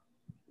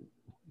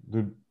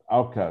 the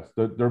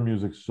Outkast, their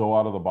music's so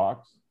out of the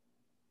box.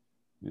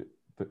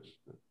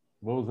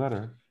 What was that,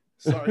 Aaron?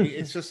 Sorry,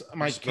 it's just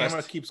my Just camera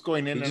blessed. keeps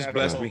going in He and just out of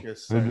blessed me.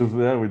 focus.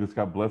 We just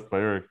got blessed by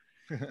Eric.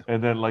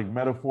 And then like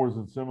metaphors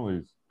and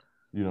similes,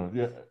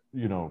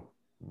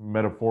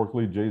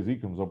 metaphorically, Jay-Z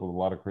comes up with a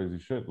lot of crazy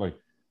shit. Like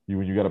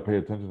you got to pay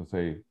attention and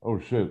say, oh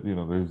shit,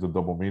 there's a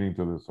double meaning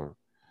to this, or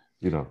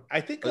I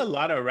think a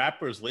lot of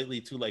rappers lately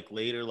too, like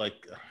later, like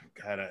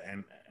God,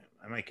 and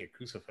I might get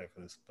crucified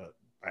for this, but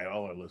by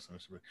all our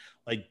listeners,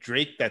 like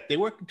Drake, that they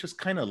were just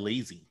kind of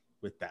lazy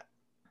with that.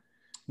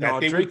 No,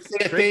 they Drake, would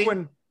say a Drake thing,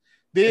 when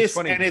this, it's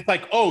funny. and it's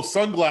like, oh,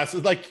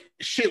 sunglasses. Like,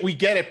 shit, we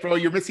get it, bro.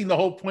 You're missing the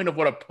whole point of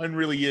what a pun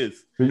really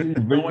is.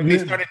 When they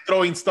started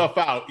throwing stuff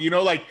out,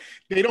 like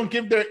they don't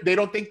think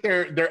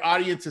their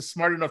audience is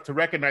smart enough to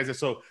recognize it,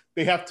 so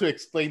they have to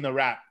explain the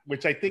rap,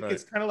 which I think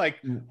is kind of like,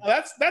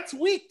 oh, that's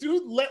weak,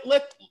 dude.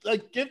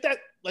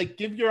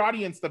 Give your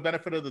audience the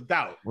benefit of the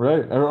doubt,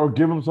 right? Or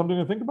give them something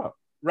to think about,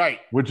 right?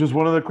 Which is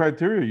one of the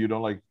criteria.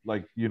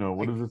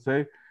 What does it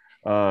say?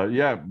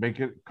 Make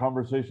it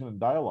conversation and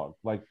dialogue.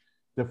 Like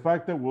the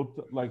fact that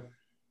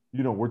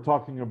we're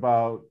talking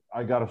about,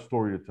 I got a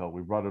story to tell.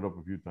 We brought it up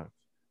a few times.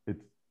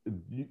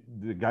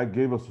 The guy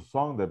gave us a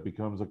song that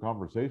becomes a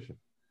conversation,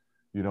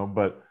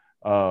 but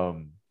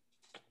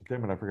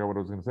damn it, I forgot what I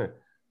was going to say.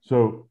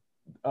 So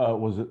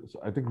was it,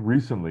 I think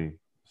recently,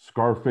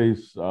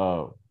 Scarface,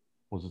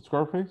 was it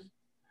Scarface?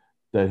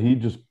 That he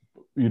just,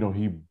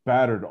 he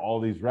battered all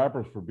these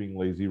rappers for being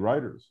lazy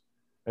writers.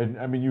 And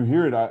I mean, you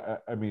hear it,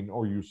 I mean,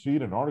 or you see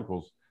it in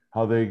articles,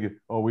 how they get,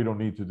 oh, we don't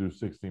need to do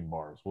 16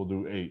 bars. We'll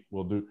do 8.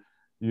 We'll do,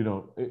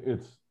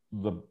 it's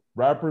the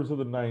rappers of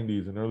the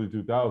 90s and early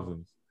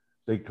 2000s.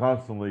 They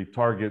constantly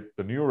target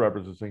the newer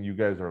rappers and saying, you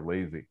guys are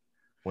lazy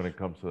when it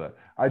comes to that.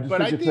 I think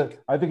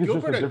it's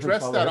Gilbert just a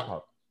different style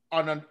of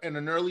hip-hop. In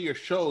an earlier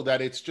show,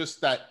 that it's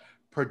just that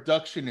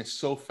production is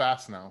so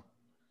fast now.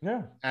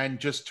 Yeah. And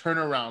just turn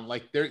around.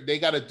 Like they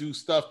got to do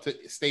stuff to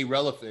stay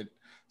relevant.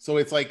 So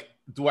it's like,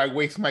 do I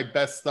waste my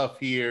best stuff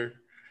here?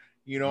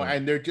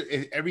 And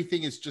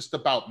everything is just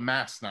about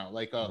mass now,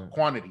 like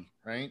quantity,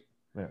 right?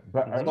 Yeah.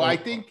 But I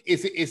think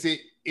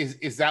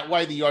is that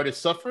why the art is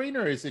suffering,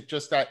 or is it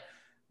just that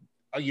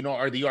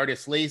are the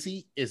artists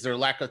lazy? Is there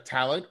lack of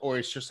talent, or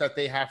it's just that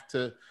they have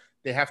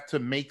to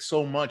make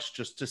so much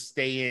just to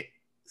stay.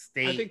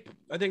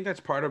 I think that's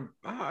part of.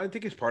 I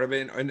think it's part of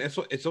it, and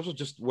it's also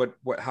just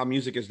how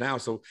music is now.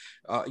 So,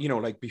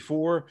 like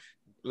before,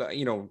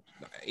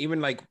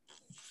 even like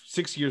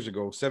 6 years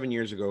ago, 7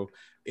 years ago,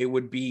 it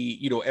would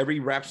be, every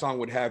rap song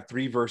would have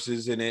 3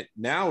 verses in it.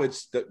 Now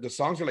it's the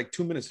songs are like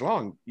 2 minutes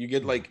long. You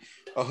get like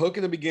a hook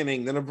in the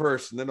beginning, then a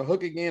verse, and then a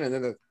hook again, and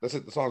then that's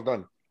it. The song's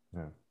done.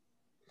 Yeah.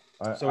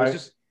 It's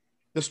just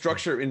the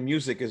structure in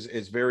music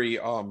is very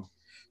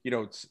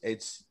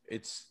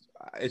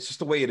it's just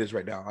the way it is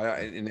right now.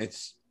 And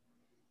it's,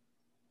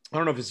 I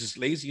don't know if it's just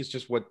lazy. It's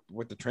just what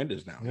the trend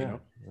is now. Yeah.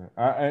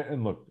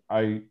 And look,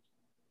 I'm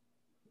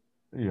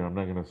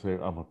not going to say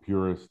I'm a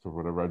purist or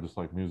whatever. I just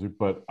like music,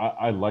 but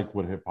I like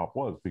what hip hop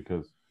was,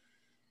 because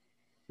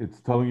it's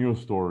telling you a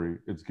story.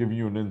 It's giving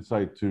you an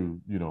insight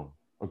to,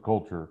 a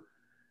culture.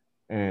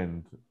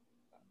 And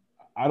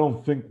I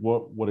don't think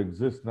what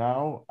exists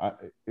now,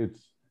 it's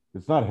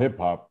not hip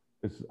hop.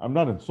 I'm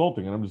not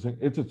insulting it. I'm just saying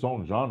it's its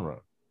own genre.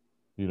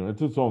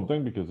 It's its own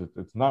thing, because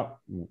it's not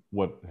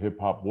what hip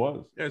hop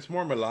was. Yeah, it's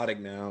more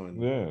melodic now,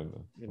 and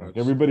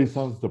everybody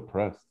sounds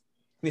depressed.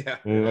 Yeah,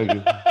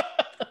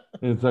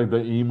 it's like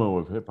the emo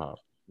of hip hop.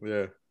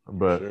 Yeah,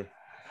 but sure.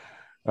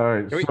 All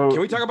right, can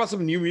we talk about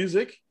some new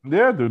music?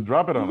 Yeah, dude,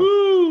 drop it on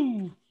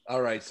us.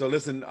 All right, so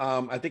listen,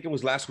 I think it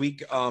was last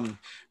week.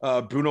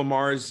 Bruno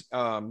Mars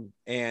and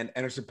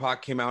Anderson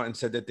 .Paak came out and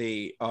said that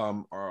they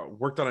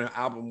worked on an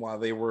album while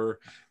they were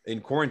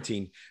in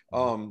quarantine.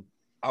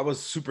 I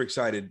was super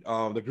excited.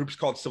 The group's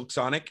called Silk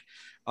Sonic,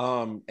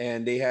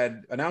 and they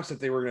had announced that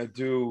they were going to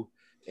do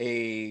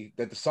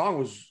that the song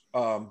was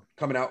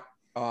coming out,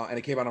 and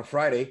it came out on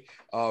Friday,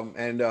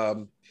 and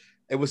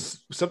it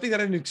was something that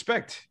I didn't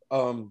expect.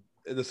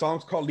 The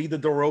song's called "Leave the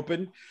Door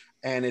Open,"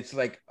 and it's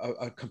like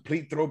a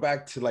complete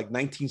throwback to like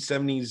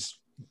 1970s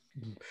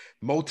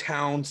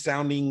Motown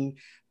sounding,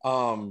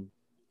 but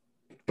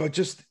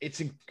it's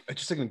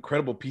just an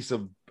incredible piece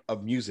of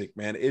music,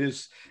 man.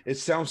 It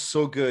sounds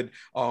so good.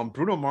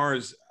 Bruno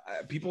Mars,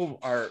 people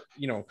are,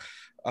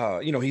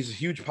 he's a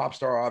huge pop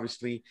star,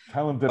 obviously.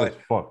 Talented as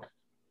fuck.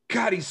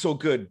 God, he's so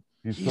good.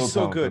 He's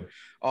so good.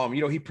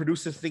 He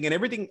produced this thing, and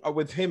everything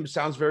with him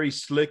sounds very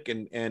slick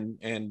and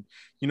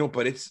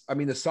but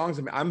the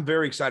songs, I'm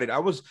very excited. I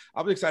was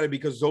excited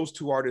because those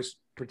two artists,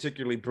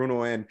 particularly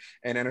Bruno and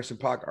Anderson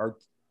 .Paak, are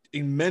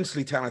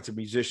immensely talented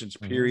musicians,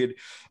 period.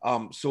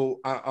 And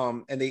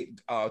they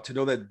to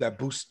know that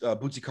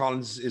Bootsy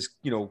Collins is,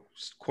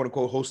 quote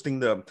unquote, hosting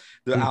the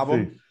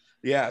album.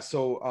 Yeah.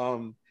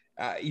 So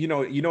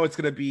it's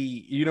gonna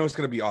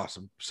be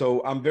awesome.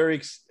 So I'm very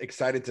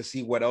excited to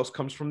see what else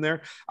comes from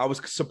there. I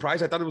was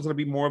surprised. I thought it was gonna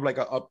be more of like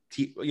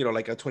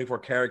like a 24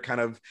 karat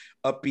kind of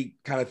upbeat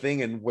kind of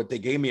thing. And what they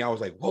gave me, I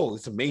was like, whoa,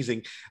 it's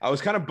amazing. I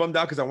was kind of bummed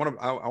out because I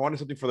wanted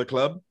something for the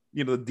club.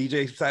 The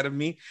DJ side of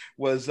me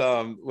was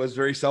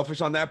very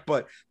selfish on that.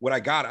 But what I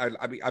got,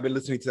 I've been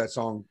listening to that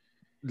song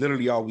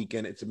literally all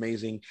weekend. It's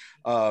amazing.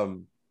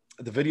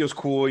 The video's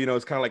cool.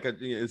 It's kind of like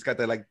it's got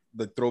that like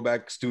the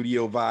throwback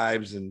studio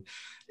vibes, and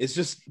it's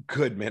just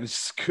good, man. It's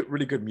just good,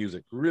 really good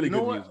music. Really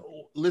good music.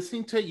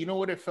 Listening to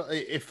it,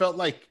 it felt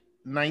like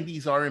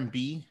 90s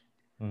R&B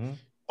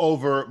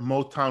over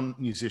Motown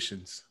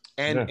musicians.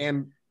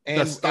 And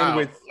and style, and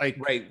with like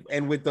right,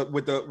 and with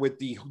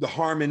the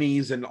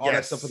harmonies and all that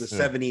Yes. stuff of the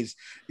Yeah. 70s.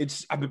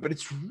 But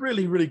it's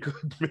really really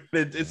good.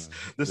 It's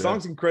the Yeah.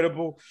 song's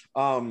incredible.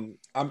 I'm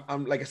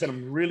like I said,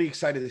 I'm really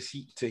excited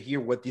to hear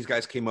what these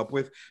guys came up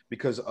with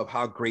because of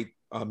how great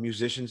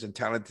musicians and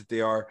talented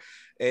they are.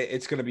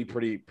 It's going to be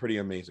pretty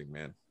amazing,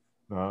 man.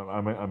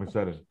 I'm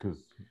excited because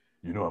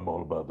you know I'm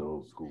all about the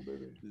old school,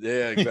 baby.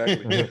 Yeah,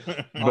 exactly.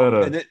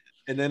 But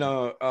and then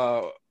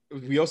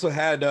we also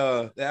had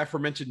the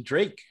aforementioned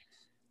Drake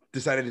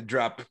decided to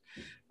drop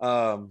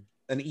an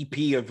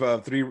EP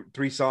of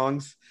three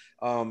songs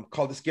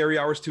called The Scary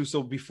Hours 2.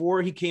 So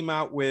before he came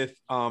out with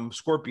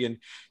Scorpion,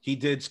 he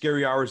did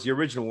Scary Hours, the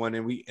original one,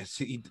 and he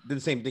did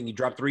the same thing. He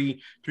dropped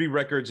three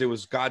records. It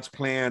was God's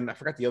Plan. I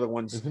forgot the other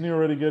ones. isn't he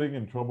already getting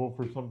in trouble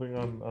for something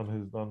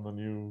on the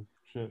new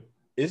shit?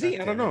 Is he?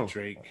 I don't know.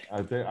 Drake.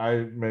 I think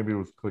maybe it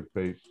was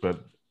clickbait, but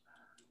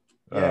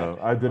Yeah.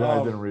 I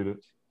didn't read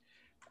it.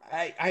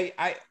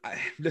 I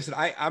listen.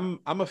 I'm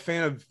a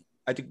fan of.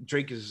 I think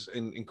Drake is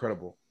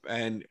incredible,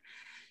 and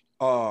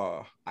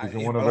It's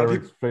one of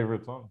Eric's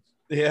favorite songs.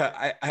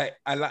 Yeah,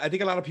 I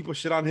think a lot of people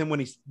shit on him when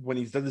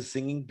he's done the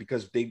singing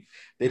because they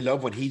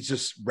love when he's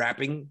just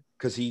rapping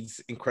because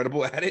he's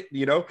incredible at it,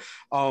 you know.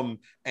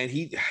 And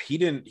he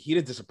didn't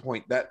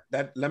disappoint.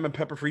 That Lemon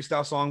Pepper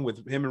freestyle song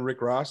with him and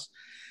Rick Ross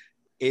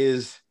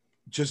is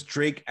just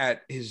Drake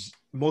at his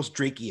most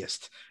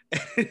Drakeiest.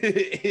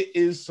 It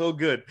is so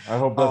good. I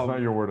hope that's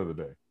not your word of the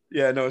day.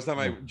 Yeah, no, it's not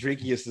my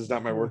Drakeiest is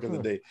not my work of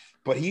the day.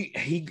 But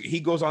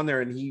he goes on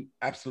there and he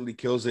absolutely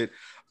kills it.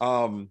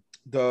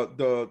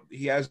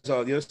 He has the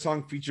other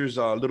song features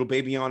Little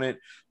Baby on it,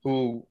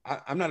 who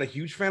I'm not a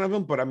huge fan of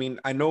him, but I mean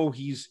I know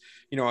he's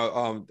I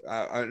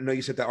know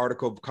you said that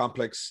article of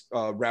Complex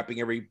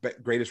rapping every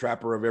greatest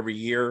rapper of every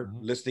year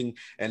listing,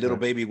 and Little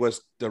Baby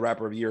was the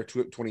rapper of the year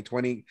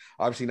 2020.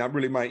 Obviously not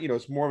really my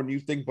it's more of a new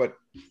thing, but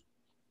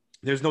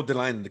there's no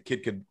denying the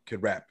kid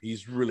could rap.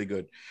 He's really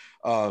good.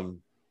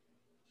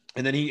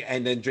 And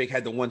then Drake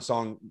had the one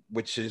song,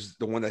 which is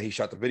the one that he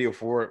shot the video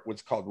for,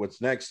 what's called What's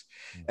Next.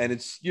 And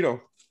it's,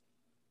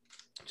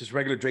 just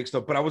regular Drake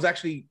stuff. But I was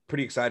actually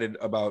pretty excited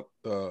about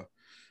the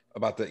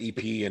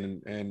EP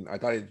and I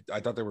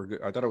thought they were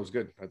good. I thought it was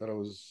good. I thought it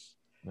was.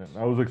 Yeah,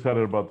 I was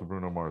excited about the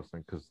Bruno Mars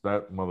thing because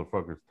that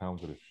motherfucker's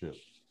talented as shit.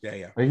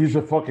 Yeah. Like, he's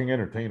a fucking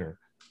entertainer.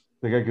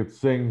 The guy could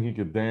sing, he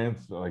could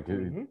dance, like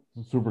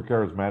super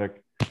charismatic.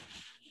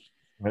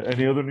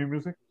 Any other new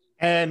music?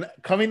 And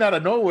coming out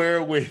of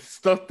nowhere with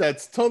stuff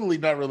that's totally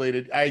not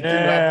related, I do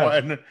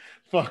have one.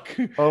 Fuck.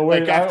 Oh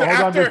wait, Like, hold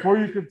on. Before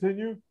you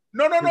continue,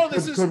 No.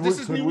 This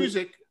is new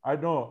music. I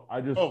know.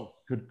 I just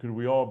could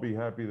we all be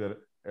happy that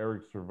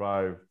Eric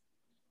survived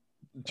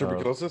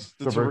tuberculosis?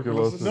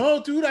 Tuberculosis.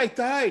 No, dude, I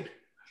died.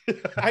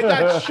 I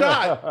got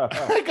shot.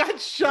 I got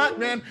shot,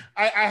 man.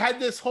 I had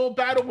this whole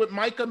battle with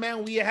Micah,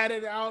 man. We had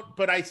it out,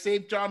 but I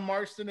saved John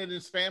Marston and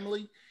his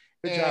family.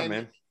 Good job,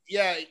 man.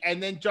 Yeah,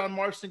 and then John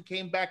Marston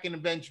came back and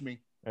avenged me.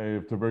 Hey,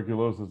 if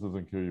tuberculosis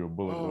doesn't kill you, a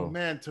bullet will. Oh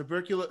man,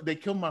 tuberculosis! They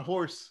killed my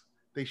horse.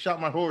 They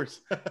shot my horse.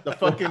 The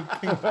fucking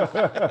thing.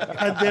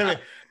 God damn it!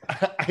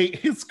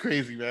 It's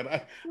crazy, man.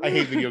 I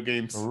hate video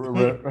games.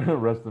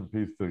 Rest in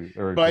peace to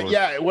Eric. But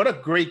yeah, what a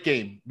great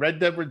game, Red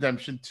Dead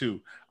Redemption 2.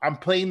 I'm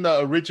playing the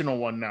original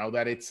one now.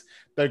 The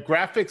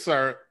graphics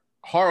are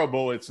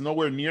horrible. It's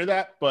nowhere near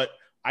that, but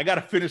I got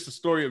to finish the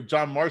story of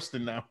John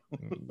Marston now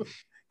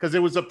because it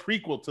was a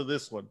prequel to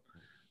this one.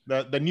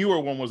 The newer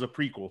one was a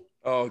prequel.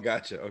 Oh,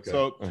 gotcha. Okay.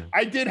 So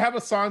I did have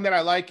a song that I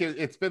like.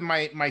 It's been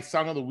my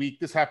song of the week.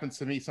 This happens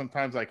to me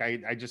sometimes. Like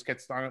I just get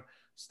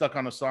stuck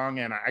on a song,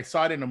 and I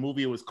saw it in a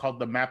movie. It was called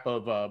The Map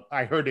of.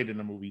 I heard it in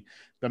a movie.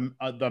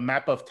 The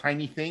Map of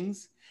Tiny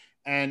Things,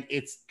 and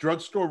it's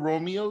Drugstore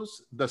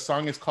Romeo's. The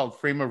song is called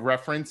Frame of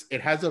Reference.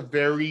 It has a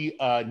very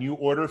New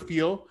Order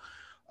feel.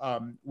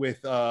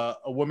 With a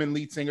woman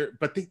lead singer,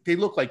 but they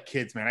look like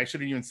kids, man. I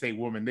shouldn't even say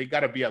woman. They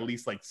got to be at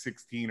least like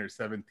 16 or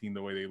 17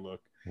 the way they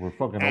look. We're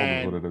fucking old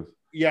is what it is.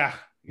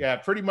 Yeah,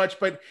 pretty much.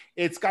 But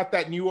it's got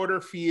that New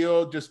Order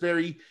feel, just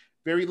very,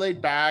 very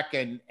laid back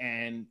and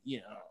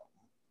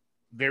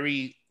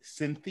very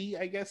synthy,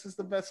 I guess is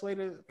the best way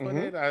to put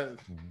it.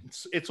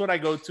 It's what I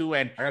go to,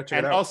 and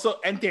also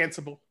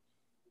danceable.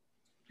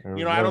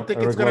 I don't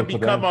think it's going to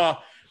become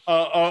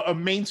a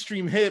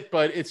mainstream hit,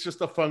 but it's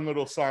just a fun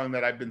little song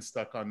that I've been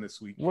stuck on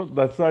this week. Well,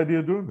 that's the idea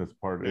of doing this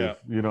part. Is,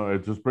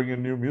 it's just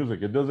bringing new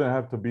music. It doesn't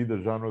have to be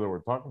the genre that we're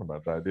talking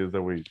about. The idea is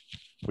that we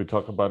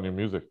talk about new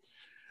music.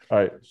 All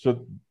right.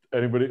 So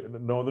anybody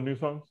know the new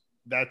songs?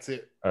 That's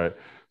it. All right.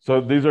 So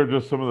these are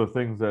just some of the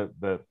things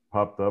that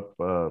popped up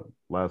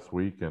last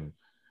week. And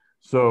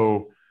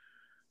so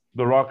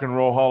the Rock and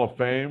Roll Hall of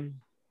Fame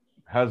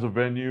has a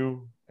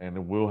venue, and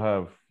it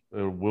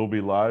will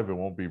be live. It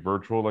won't be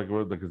virtual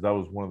because that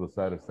was one of the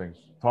saddest things.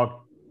 Is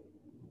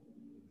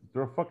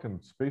there a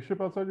fucking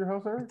spaceship outside your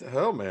house, Eric? What the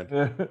hell,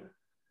 man?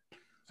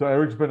 So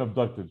Eric's been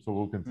abducted, so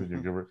we'll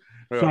continue.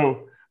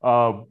 So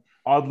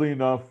oddly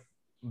enough,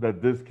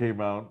 that this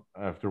came out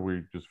after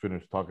we just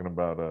finished talking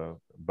about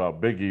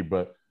Biggie,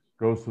 but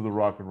goes to the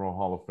Rock and Roll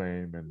Hall of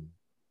Fame, and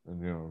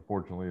and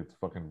unfortunately, it's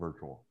fucking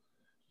virtual.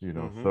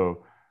 Mhm.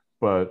 So,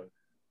 but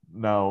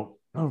now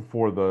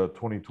for the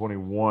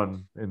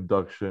 2021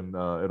 induction,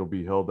 it'll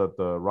be held at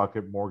the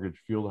Rocket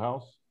Mortgage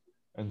Fieldhouse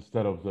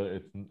instead of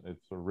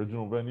its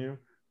original venue.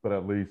 But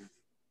at least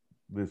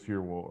this year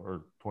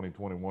or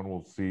 2021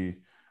 we'll see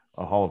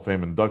a Hall of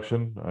Fame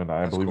induction, and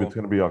I That's believe cool. it's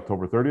going to be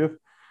October 30th.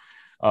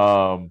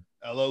 Um,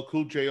 LL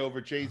Cool J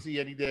over Jay-Z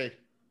any day.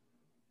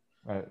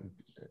 I,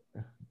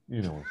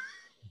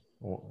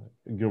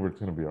 Gilbert's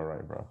going to be all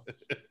right, bro.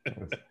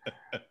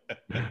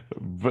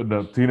 But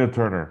no, Tina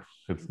Turner.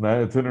 It's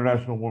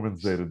International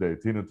Women's Day today.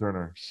 Tina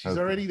Turner. She's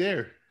already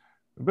there.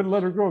 But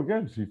let her go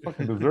again. She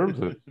fucking deserves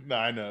it. No,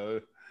 I know.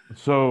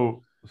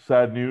 So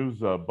sad news.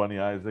 Bunny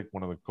Isaac,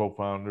 one of the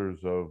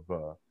co-founders of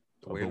the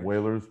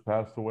Wailers,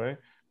 passed away.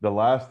 The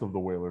last of the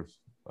Wailers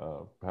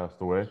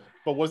passed away.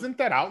 But wasn't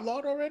that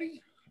outlawed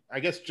already? I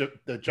guess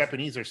the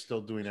Japanese are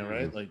still doing it,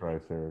 right? Jesus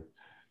Christ, Eric.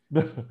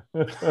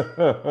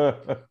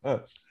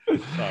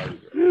 Sorry.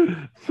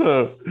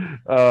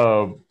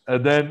 So,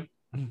 and then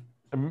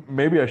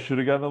maybe I should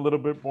have gotten a little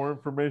bit more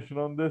information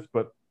on this,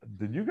 but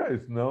did you guys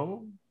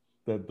know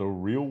that The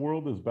Real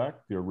World is back?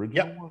 The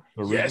original one?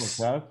 The original Yes.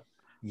 cast?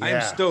 Yeah.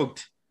 I'm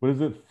stoked. What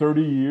is it,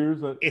 30 years?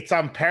 It's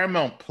on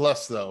Paramount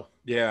Plus, though.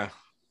 Yeah.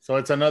 So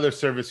it's another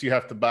service you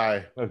have to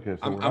buy. Okay, so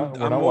I'm we're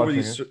not over watching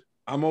these. it.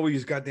 I'm over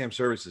these goddamn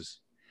services.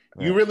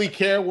 You really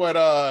care what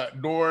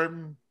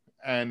Norm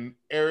and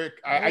Eric?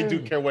 I do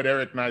care what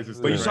Eric Nice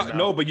is But doing you saw right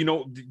now. but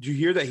did you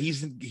hear that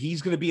he's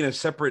going to be in a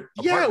separate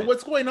Yeah, apartment?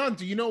 what's going on?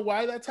 Do you know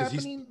why that's 'Cause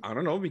happening? I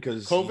don't know,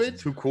 because COVID?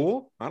 he's too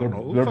cool. I don't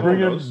know. Who They're the fuck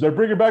bringing knows? they're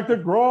bringing back the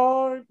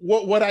grind.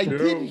 What I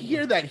did Yeah.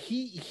 hear that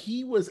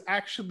he was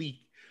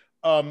actually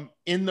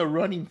in the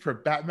running for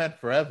Batman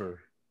Forever.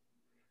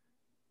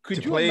 Could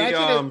To you play,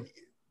 imagine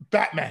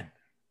Batman?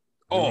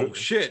 Oh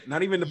shit!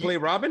 Not even to play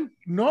Robin.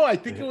 No, I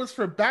think it was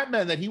for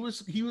Batman that he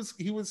was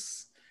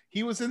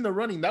in the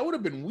running. That would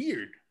have been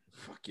weird.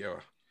 Fuck yeah!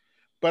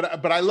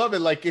 But I love it.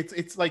 Like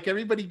it's like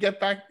everybody get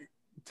back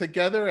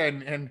together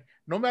and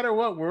no matter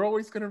what, we're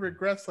always gonna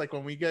regress. Like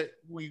when we get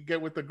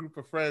with a group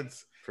of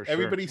friends, For sure.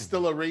 everybody's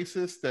still a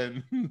racist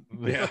and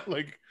Yeah.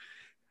 like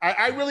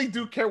I really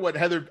do care what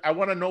I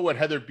want to know what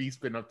Heather B's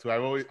been up to. I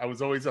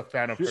was always a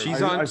fan of her.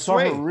 She's I on saw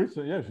her Sway.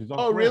 recently. Yeah, she's on.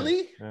 Oh, Sway.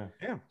 really?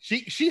 Yeah.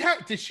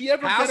 Did she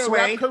ever How get a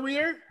Sway? rap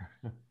career?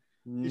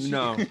 Did she-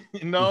 No. Did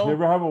you no,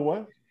 ever have a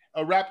what?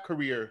 a rap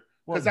career.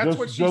 Well, Because that's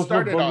what she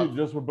started off.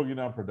 Just with Boogie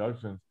Down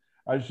Productions.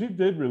 She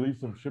did release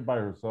some shit by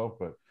herself,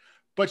 but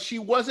But she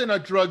wasn't a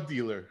drug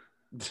dealer.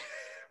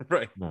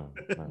 Right. no.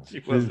 She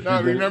wasn't. No,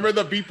 did- remember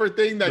the beeper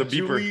thing that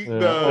The beeper. Julie? Yeah.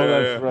 The, Oh,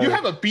 that's right. You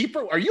have a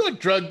beeper? Are you a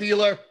drug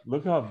dealer?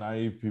 Look how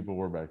naive people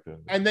were back then.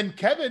 And then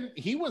Kevin,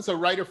 he was a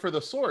writer for The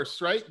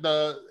Source, right? Was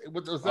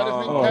that his name,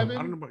 Oh, Kevin?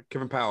 I don't know about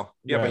Kevin Powell.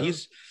 Yeah, Yeah. but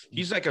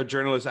he's like a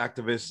journalist,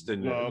 activist,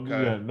 and Oh,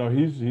 okay. Yeah, no,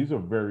 he's a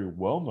very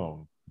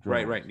well-known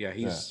right. journalist. Yeah,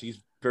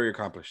 he's very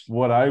accomplished.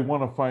 What I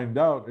want to find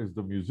out is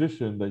the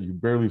musician that you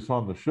barely saw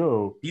on the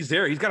show. He's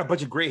there. He's got a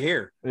bunch of gray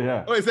hair.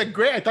 Yeah. Oh, is that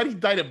gray? I thought he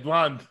dyed it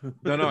blonde.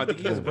 No, I think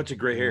he has a bunch of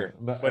gray hair.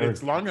 No, But Eric,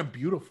 it's long and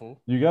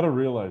beautiful, you got to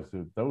realize,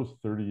 dude, that was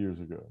 30 years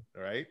ago.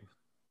 right?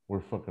 We're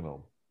fucking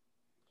old.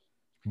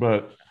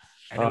 But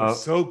And it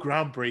was so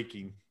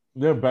groundbreaking.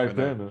 yeah, back I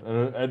then,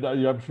 know. and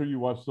I'm sure you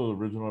watched those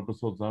original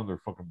episodes now.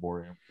 They're fucking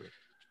boring, I'm sure.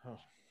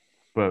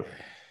 Oh.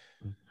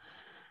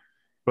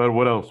 But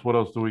what else? What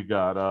else do we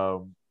got?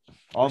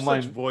 We're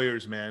Online. such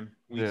voyeurs, man.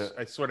 Yeah.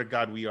 I swear to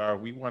God, we are.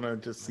 We want to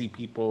just see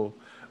people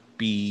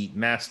be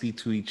nasty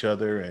to each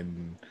other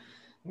and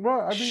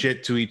Well, I mean,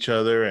 shit to each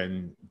other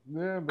and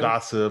yeah, but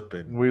gossip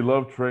and we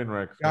love train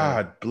wrecks. man.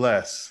 God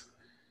bless.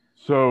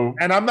 So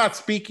And I'm not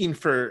speaking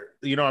for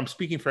I'm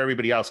speaking for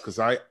everybody else because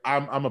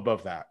I'm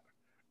above that.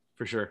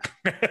 For sure.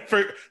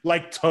 For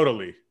like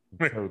totally,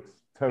 totes.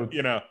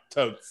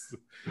 totes.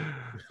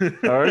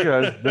 All right,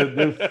 guys.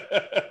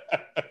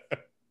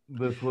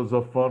 This was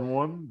a fun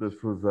one. This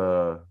was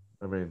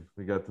I mean,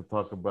 we got to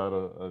talk about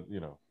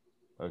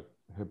a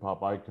hip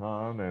hop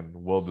icon and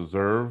well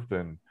deserved,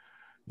 and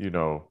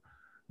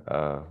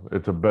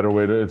it's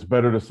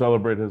better to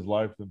celebrate his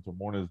life than to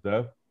mourn his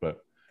death. But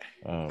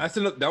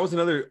That was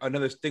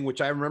another thing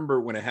which I remember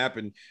when it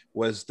happened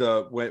was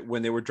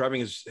when they were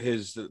driving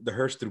the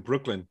hearse through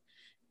Brooklyn,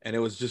 and it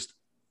was just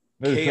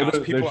chaos. They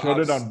People showed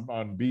it outs-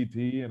 on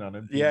BT and on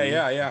MTV.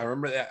 Yeah. I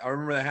remember that. I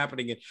remember that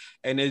happening,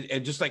 and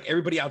just like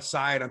everybody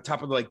outside on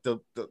top of like the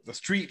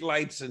street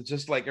lights, and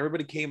just like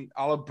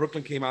all of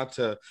Brooklyn came out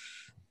to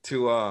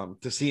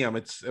see him.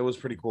 It was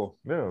pretty cool.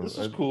 Yeah, This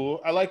is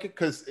cool. I like it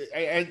because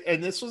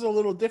and this was a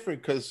little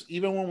different because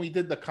even when we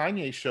did the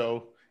Kanye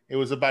show, it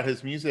was about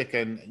his music,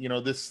 and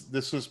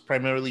this was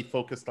primarily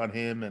focused on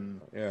him.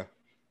 And Yeah.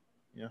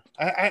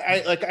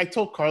 I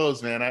told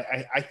Carlos, man,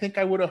 I think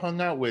I would have hung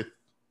out with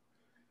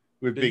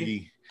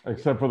Biggie,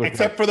 except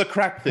for the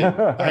crack thing.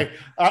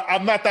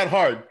 I'm not that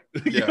hard,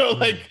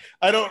 Yeah.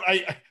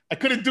 I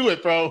couldn't do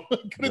it, bro. I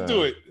couldn't do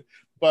No. it.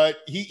 But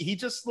he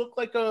just looked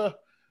like a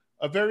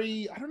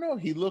very, I don't know.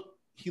 He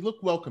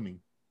looked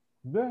welcoming.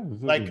 Yeah,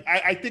 Like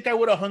I think I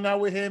would have hung out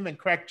with him and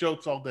cracked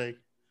jokes all day.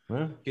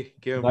 Yeah.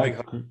 Give him a big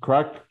hug.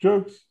 Crack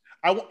jokes.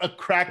 I want a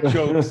crack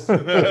jokes.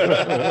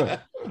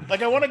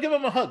 Like I want to give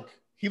him a hug.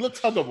 He looks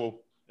huggable.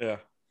 Yeah.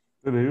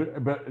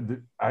 But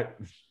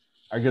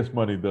I guess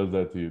money does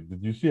that to you.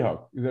 Did you see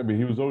how? I mean,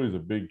 he was always a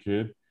big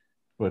kid,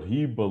 but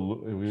he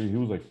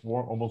was like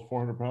almost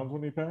 400 pounds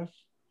when he passed.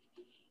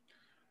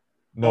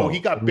 No, he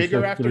got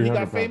bigger after he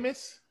got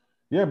famous.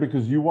 Yeah,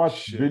 because you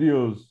watch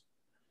videos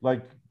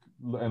like,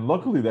 and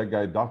luckily that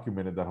guy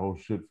documented that whole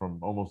shit from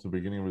almost the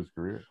beginning of his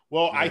career.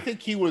 Well, I think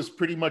he was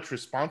pretty much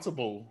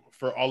responsible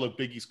for all of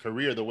Biggie's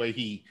career, the way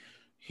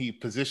he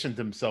positioned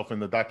himself in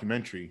the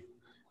documentary.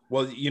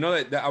 Well, you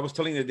know that I was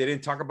telling you that they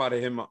didn't talk about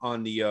him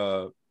they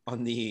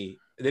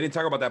didn't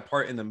talk about that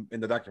part in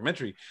the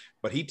documentary,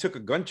 but he took a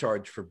gun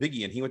charge for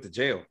Biggie and he went to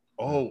jail.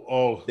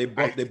 They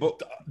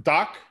both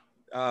Doc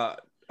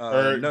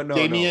no,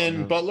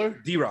 Damian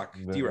Butler, D-Rock.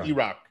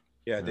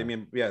 Yeah,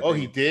 Damian. Yeah. Oh,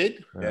 he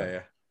did.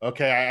 Yeah.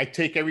 Okay, I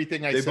take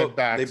everything I said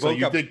back. So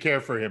you did care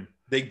for him.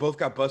 They both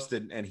got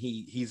busted, and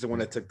he's the one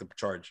that took the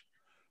charge,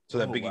 so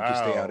that Biggie could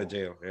stay out of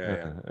jail.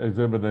 Yeah.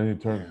 But then he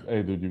turns,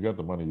 hey, dude, you got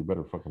the money. You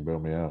better fucking bail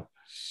me out.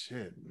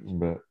 Shit.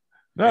 But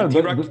no,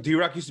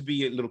 D-Rock used to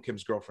be Little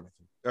Kim's girlfriend, I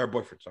think, or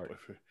boyfriend. Sorry.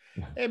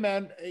 Hey,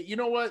 man, you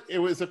know what? It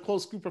was a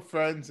close group of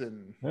friends,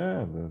 and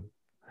yeah, man.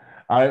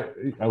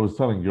 I was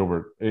telling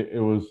Gilbert,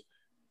 it was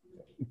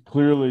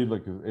clearly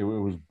like it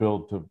was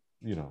built to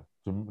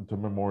to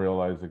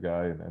memorialize the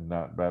guy and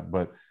not that,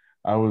 but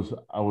I was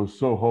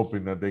so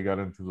hoping that they got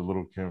into the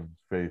Little Kim,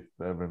 Faith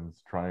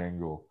Evans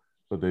triangle,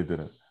 but they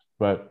didn't.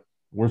 But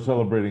we're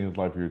celebrating his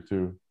life here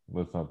too.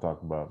 Let's not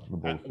talk about the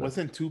bullshit.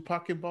 Wasn't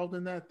Tupac involved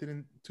in that?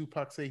 Didn't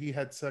Tupac say he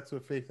had sex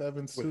with Faith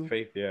Evans too? With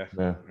Faith, yeah.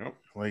 Yep.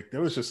 Like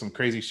there was just some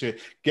crazy shit.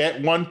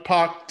 Get one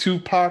Pac,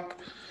 Tupac.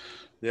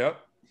 Yep.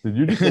 Did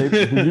you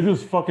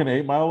just fucking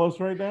 8 Mile us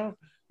right now?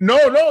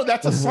 No,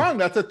 that's a song.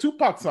 That's a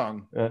Tupac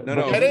song.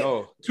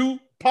 No.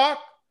 Tupac.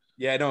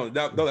 Yeah, no,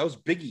 that was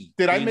Biggie.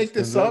 Did I make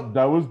this up?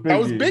 That was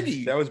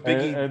Biggie. That was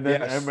Biggie. And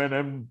then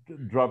Eminem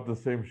dropped the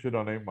same shit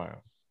on 8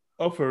 Mile.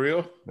 Oh, for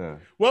real? Yeah.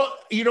 Well,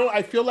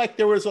 I feel like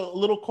there was a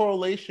little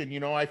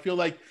correlation. I feel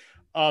like,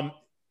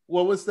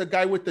 what was the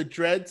guy with the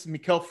dreads?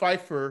 Mikel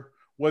Pfeiffer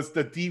was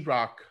the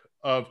D-Rock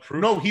of.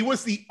 Proof. No, he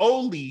was the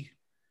Oli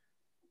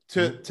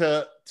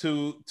to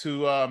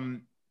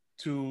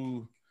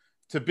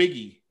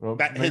Biggie. Well,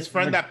 his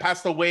friend that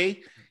passed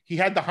away. He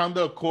had the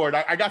Honda Accord.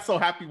 I got so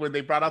happy when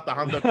they brought out the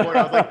Honda Accord.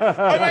 I was like,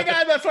 oh my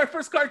God, that's my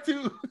first car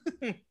too.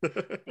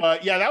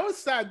 Yeah, that was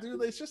sad,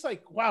 dude. It's just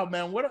like, wow,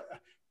 man,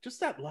 just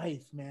that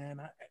life,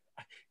 man.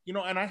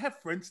 And I have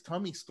friends tell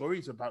me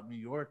stories about New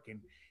York and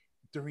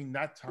during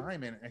that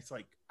time. And it's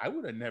like, I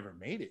would have never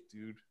made it,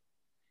 dude.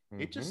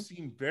 Mm-hmm. It just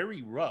seemed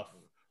very rough.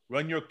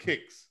 Run your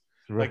kicks.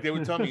 Right. Like they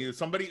would tell me,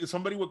 somebody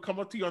would come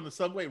up to you on the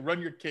subway,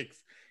 run your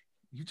kicks.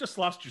 You just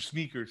lost your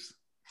sneakers.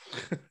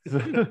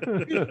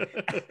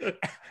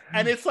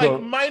 And it's like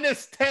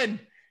 -10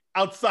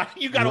 outside.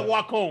 You gotta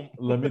walk home.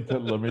 Let me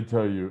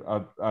tell you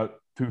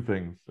two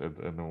things, and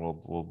then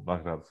we'll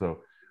knock it out.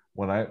 So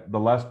the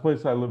last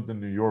place I lived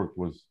in New York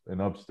was in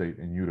upstate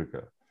in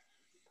Utica,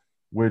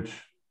 which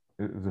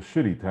is a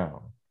shitty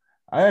town.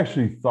 I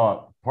actually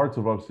thought parts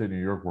of upstate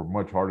New York were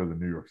much harder than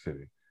New York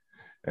City,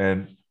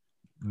 and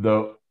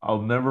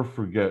I'll never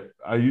forget.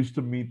 I used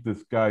to meet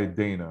this guy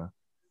Dana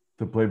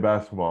to play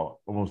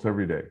basketball almost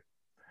every day.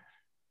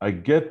 I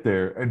get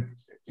there, and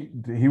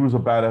he was a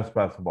badass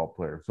basketball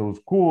player. So it was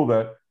cool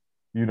that,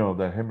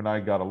 that him and I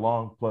got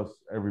along. Plus,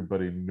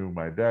 everybody knew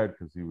my dad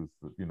because he was,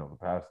 the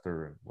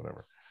pastor and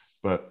whatever.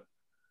 But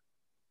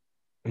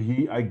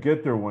I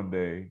get there one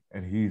day,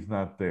 and he's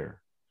not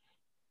there.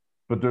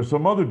 But there's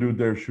some other dude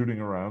there shooting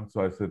around.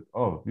 So I said,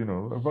 "Oh,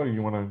 everybody,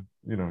 you want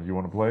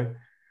to play?"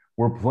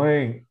 We're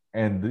playing,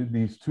 and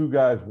these two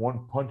guys,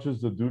 one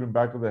punches the dude in the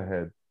back of the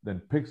head,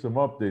 then picks him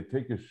up. They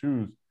take his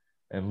shoes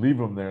and leave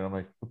him there. And I'm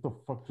like, what the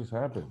fuck just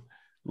happened?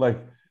 Like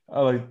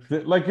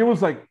it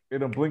was like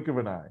in a blink of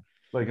an eye.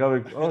 Like I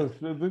was like, oh,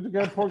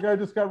 the poor guy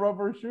just got robbed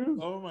for his shoes.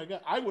 Oh my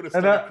God, I would have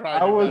started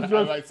crying.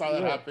 I saw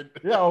that happen.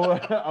 Yeah, I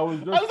was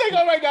like,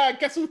 oh my God,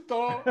 que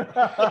susto.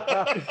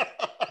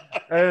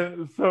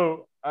 And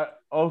so I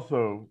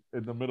also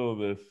in the middle of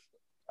this,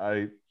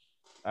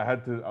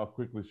 I'll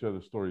quickly share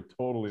the story,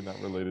 totally not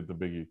related to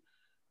Biggie,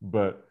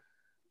 but.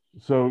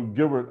 So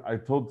Gilbert, I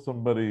told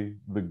somebody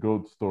the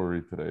goat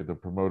story today, the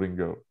promoting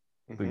goat,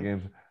 the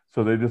games.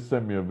 So they just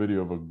sent me a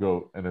video of a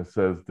goat, and it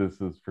says, "This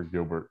is for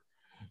Gilbert."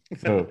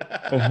 So,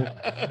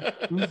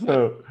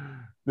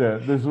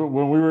 this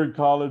when we were in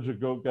college, a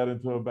goat got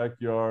into a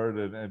backyard,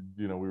 and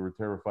we were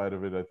terrified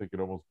of it. I think it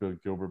almost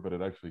bit Gilbert, but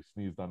it actually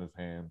sneezed on his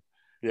hand.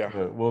 Yeah,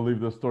 we'll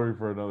leave the story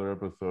for another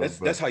episode.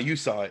 That's how you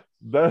saw it.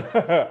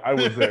 I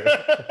was there.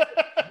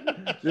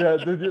 Yeah,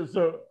 did you?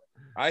 So.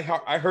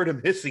 I heard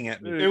him hissing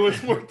at me. It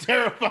was more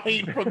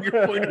terrifying from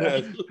your point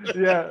of view.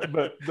 Yeah,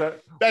 but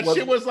that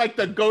shit was like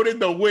the goat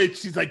and the witch.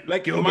 She's like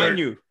mind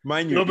you.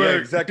 Gilbert. Yeah,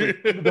 exactly.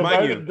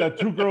 Mind you that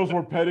two girls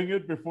were petting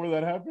it before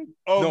that happened.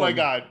 Oh my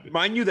God!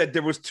 Mind you that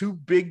there was two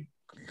big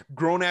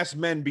grown ass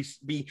men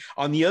be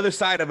on the other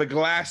side of a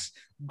glass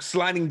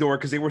sliding door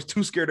because they were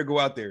too scared to go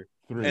out there.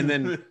 3. And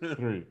then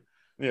 3.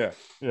 yeah,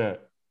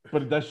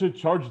 But that shit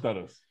charged at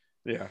us.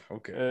 yeah,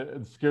 okay.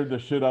 It scared the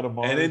shit out of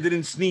Mars. And it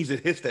didn't sneeze;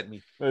 it hissed at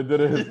me. And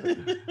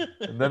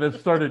then it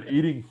started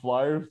eating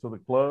flyers to the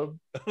club.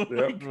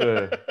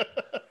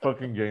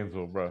 Fucking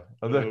Gainesville, bro.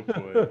 Oh,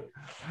 boy.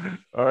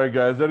 All right,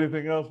 guys.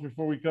 Anything else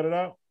before we cut it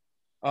out?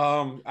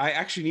 I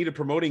actually need a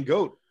promoting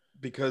goat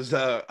because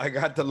I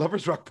got the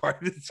Lovers Rock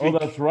party this Oh, week.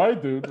 that's right,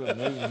 dude.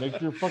 Make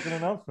your fucking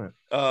announcement.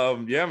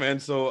 Yeah, man.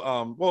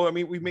 So, well, I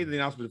mean, we made the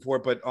announcement before,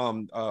 but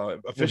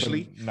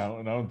officially,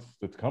 now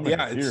it's coming.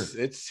 yeah,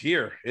 it's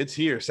here. It's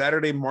here.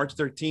 Saturday, March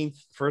 13th,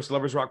 first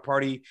Lovers Rock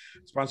party,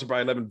 sponsored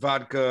by 11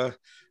 Vodka,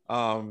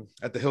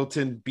 at the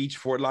Hilton Beach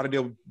Fort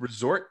Lauderdale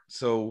Resort.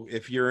 So,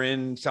 if you're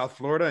in South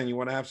Florida and you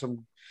want to have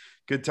some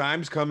good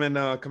times, come and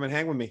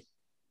hang with me.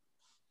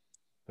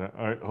 All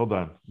right, hold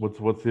on. What's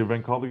the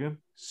event called again?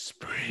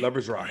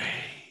 Lovers Rock.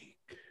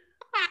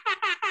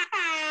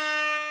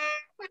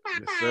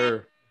 Yes,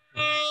 sir.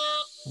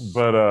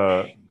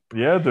 But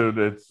yeah, dude,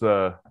 it's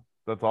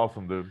that's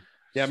awesome, dude.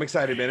 Yeah, I'm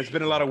excited, man. It's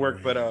been a lot of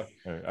work, but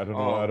Hey, I don't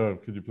know.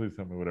 Could you please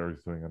tell me what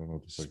Eric's doing? I don't know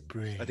what to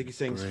say. I think he's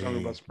saying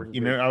something about spring.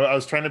 You know, I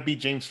was trying to beat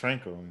James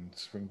Franco in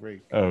spring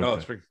break. Oh, Oh,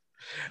 okay. spring.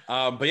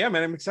 But yeah,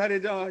 man, I'm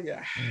excited.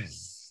 Yeah,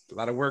 it's a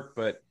lot of work,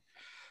 but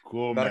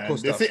Cool, lot of man. cool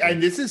stuff,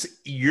 And this is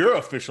your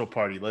official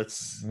party.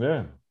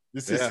 Yeah.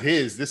 This is Yeah.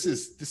 his. This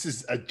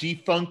is a G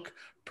Funk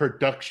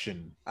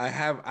production. I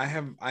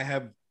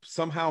have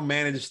somehow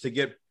managed to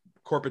get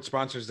corporate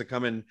sponsors to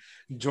come and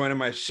join in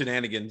my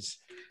shenanigans.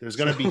 There's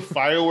gonna be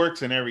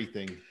fireworks and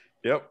everything.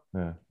 Yep.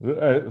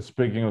 Yeah.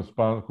 Speaking of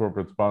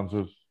corporate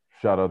sponsors,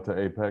 shout out to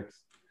Apex.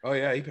 Oh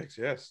yeah, Apex.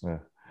 Yes. Yeah.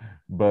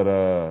 But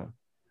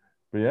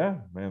yeah,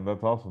 man,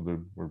 that's awesome,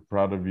 dude. We're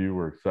proud of you.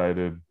 We're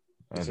excited.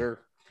 Yes, And, sir.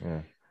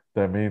 yeah.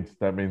 That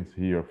means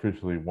he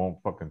officially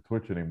won't fucking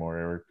Twitch anymore,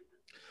 Eric.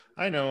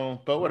 I know,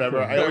 but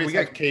whatever. I Yeah, always we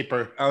got got-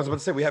 caper. I was about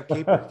to say we have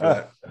caper for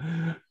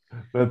that.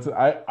 That's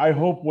I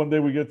hope one day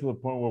we get to the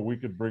point where we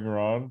could bring her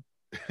on.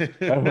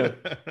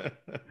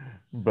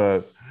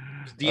 But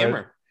DM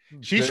her.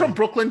 She's from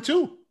Brooklyn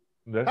too.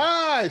 Yeah.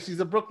 Hi, she's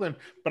a Brooklyn,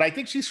 but I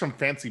think she's from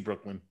fancy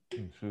Brooklyn.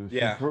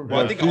 Yeah. Well,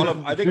 I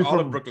think all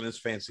of Brooklyn is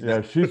fancy.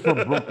 Yeah, she's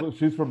from Brooklyn.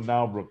 She's from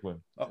now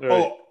Brooklyn.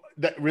 Oh,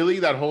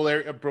 that whole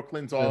area of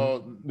Brooklyn's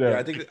all. Yeah,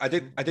 I think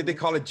they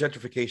call it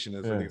gentrification.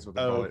 I think it's what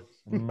they call it.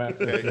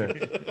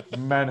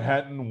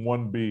 Manhattan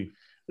 1B.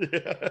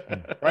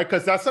 Right,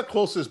 because that's the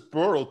closest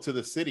borough to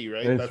the city,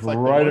 right? It's That's like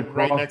right the one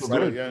across next the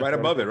to it. bridge. Yeah. Right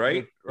above it,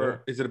 right?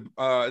 Or is it?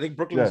 I think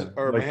Brooklyn's Yeah,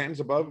 or like- Manhattan's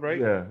above, right?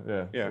 Yeah.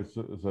 Yeah.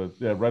 It's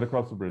yeah, right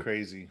across the bridge.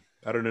 Crazy.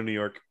 I don't know New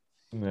York.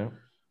 Yeah.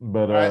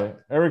 But right.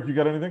 Eric, you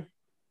got anything?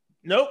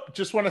 Nope.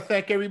 Just want to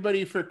thank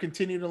everybody for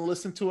continuing to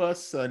listen to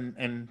us,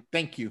 and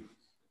thank you.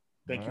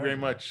 Thank All you very right.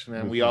 much,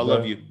 man. This We was all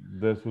love you.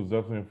 This was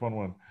definitely a fun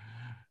one.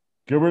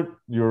 Gilbert,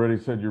 you already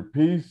said your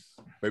piece.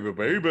 Baby.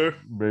 Baby.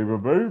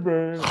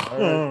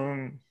 All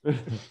right.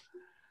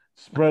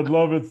 Spread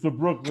love. It's the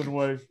Brooklyn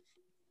way.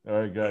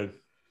 All right, guys.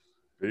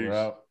 We're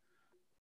out.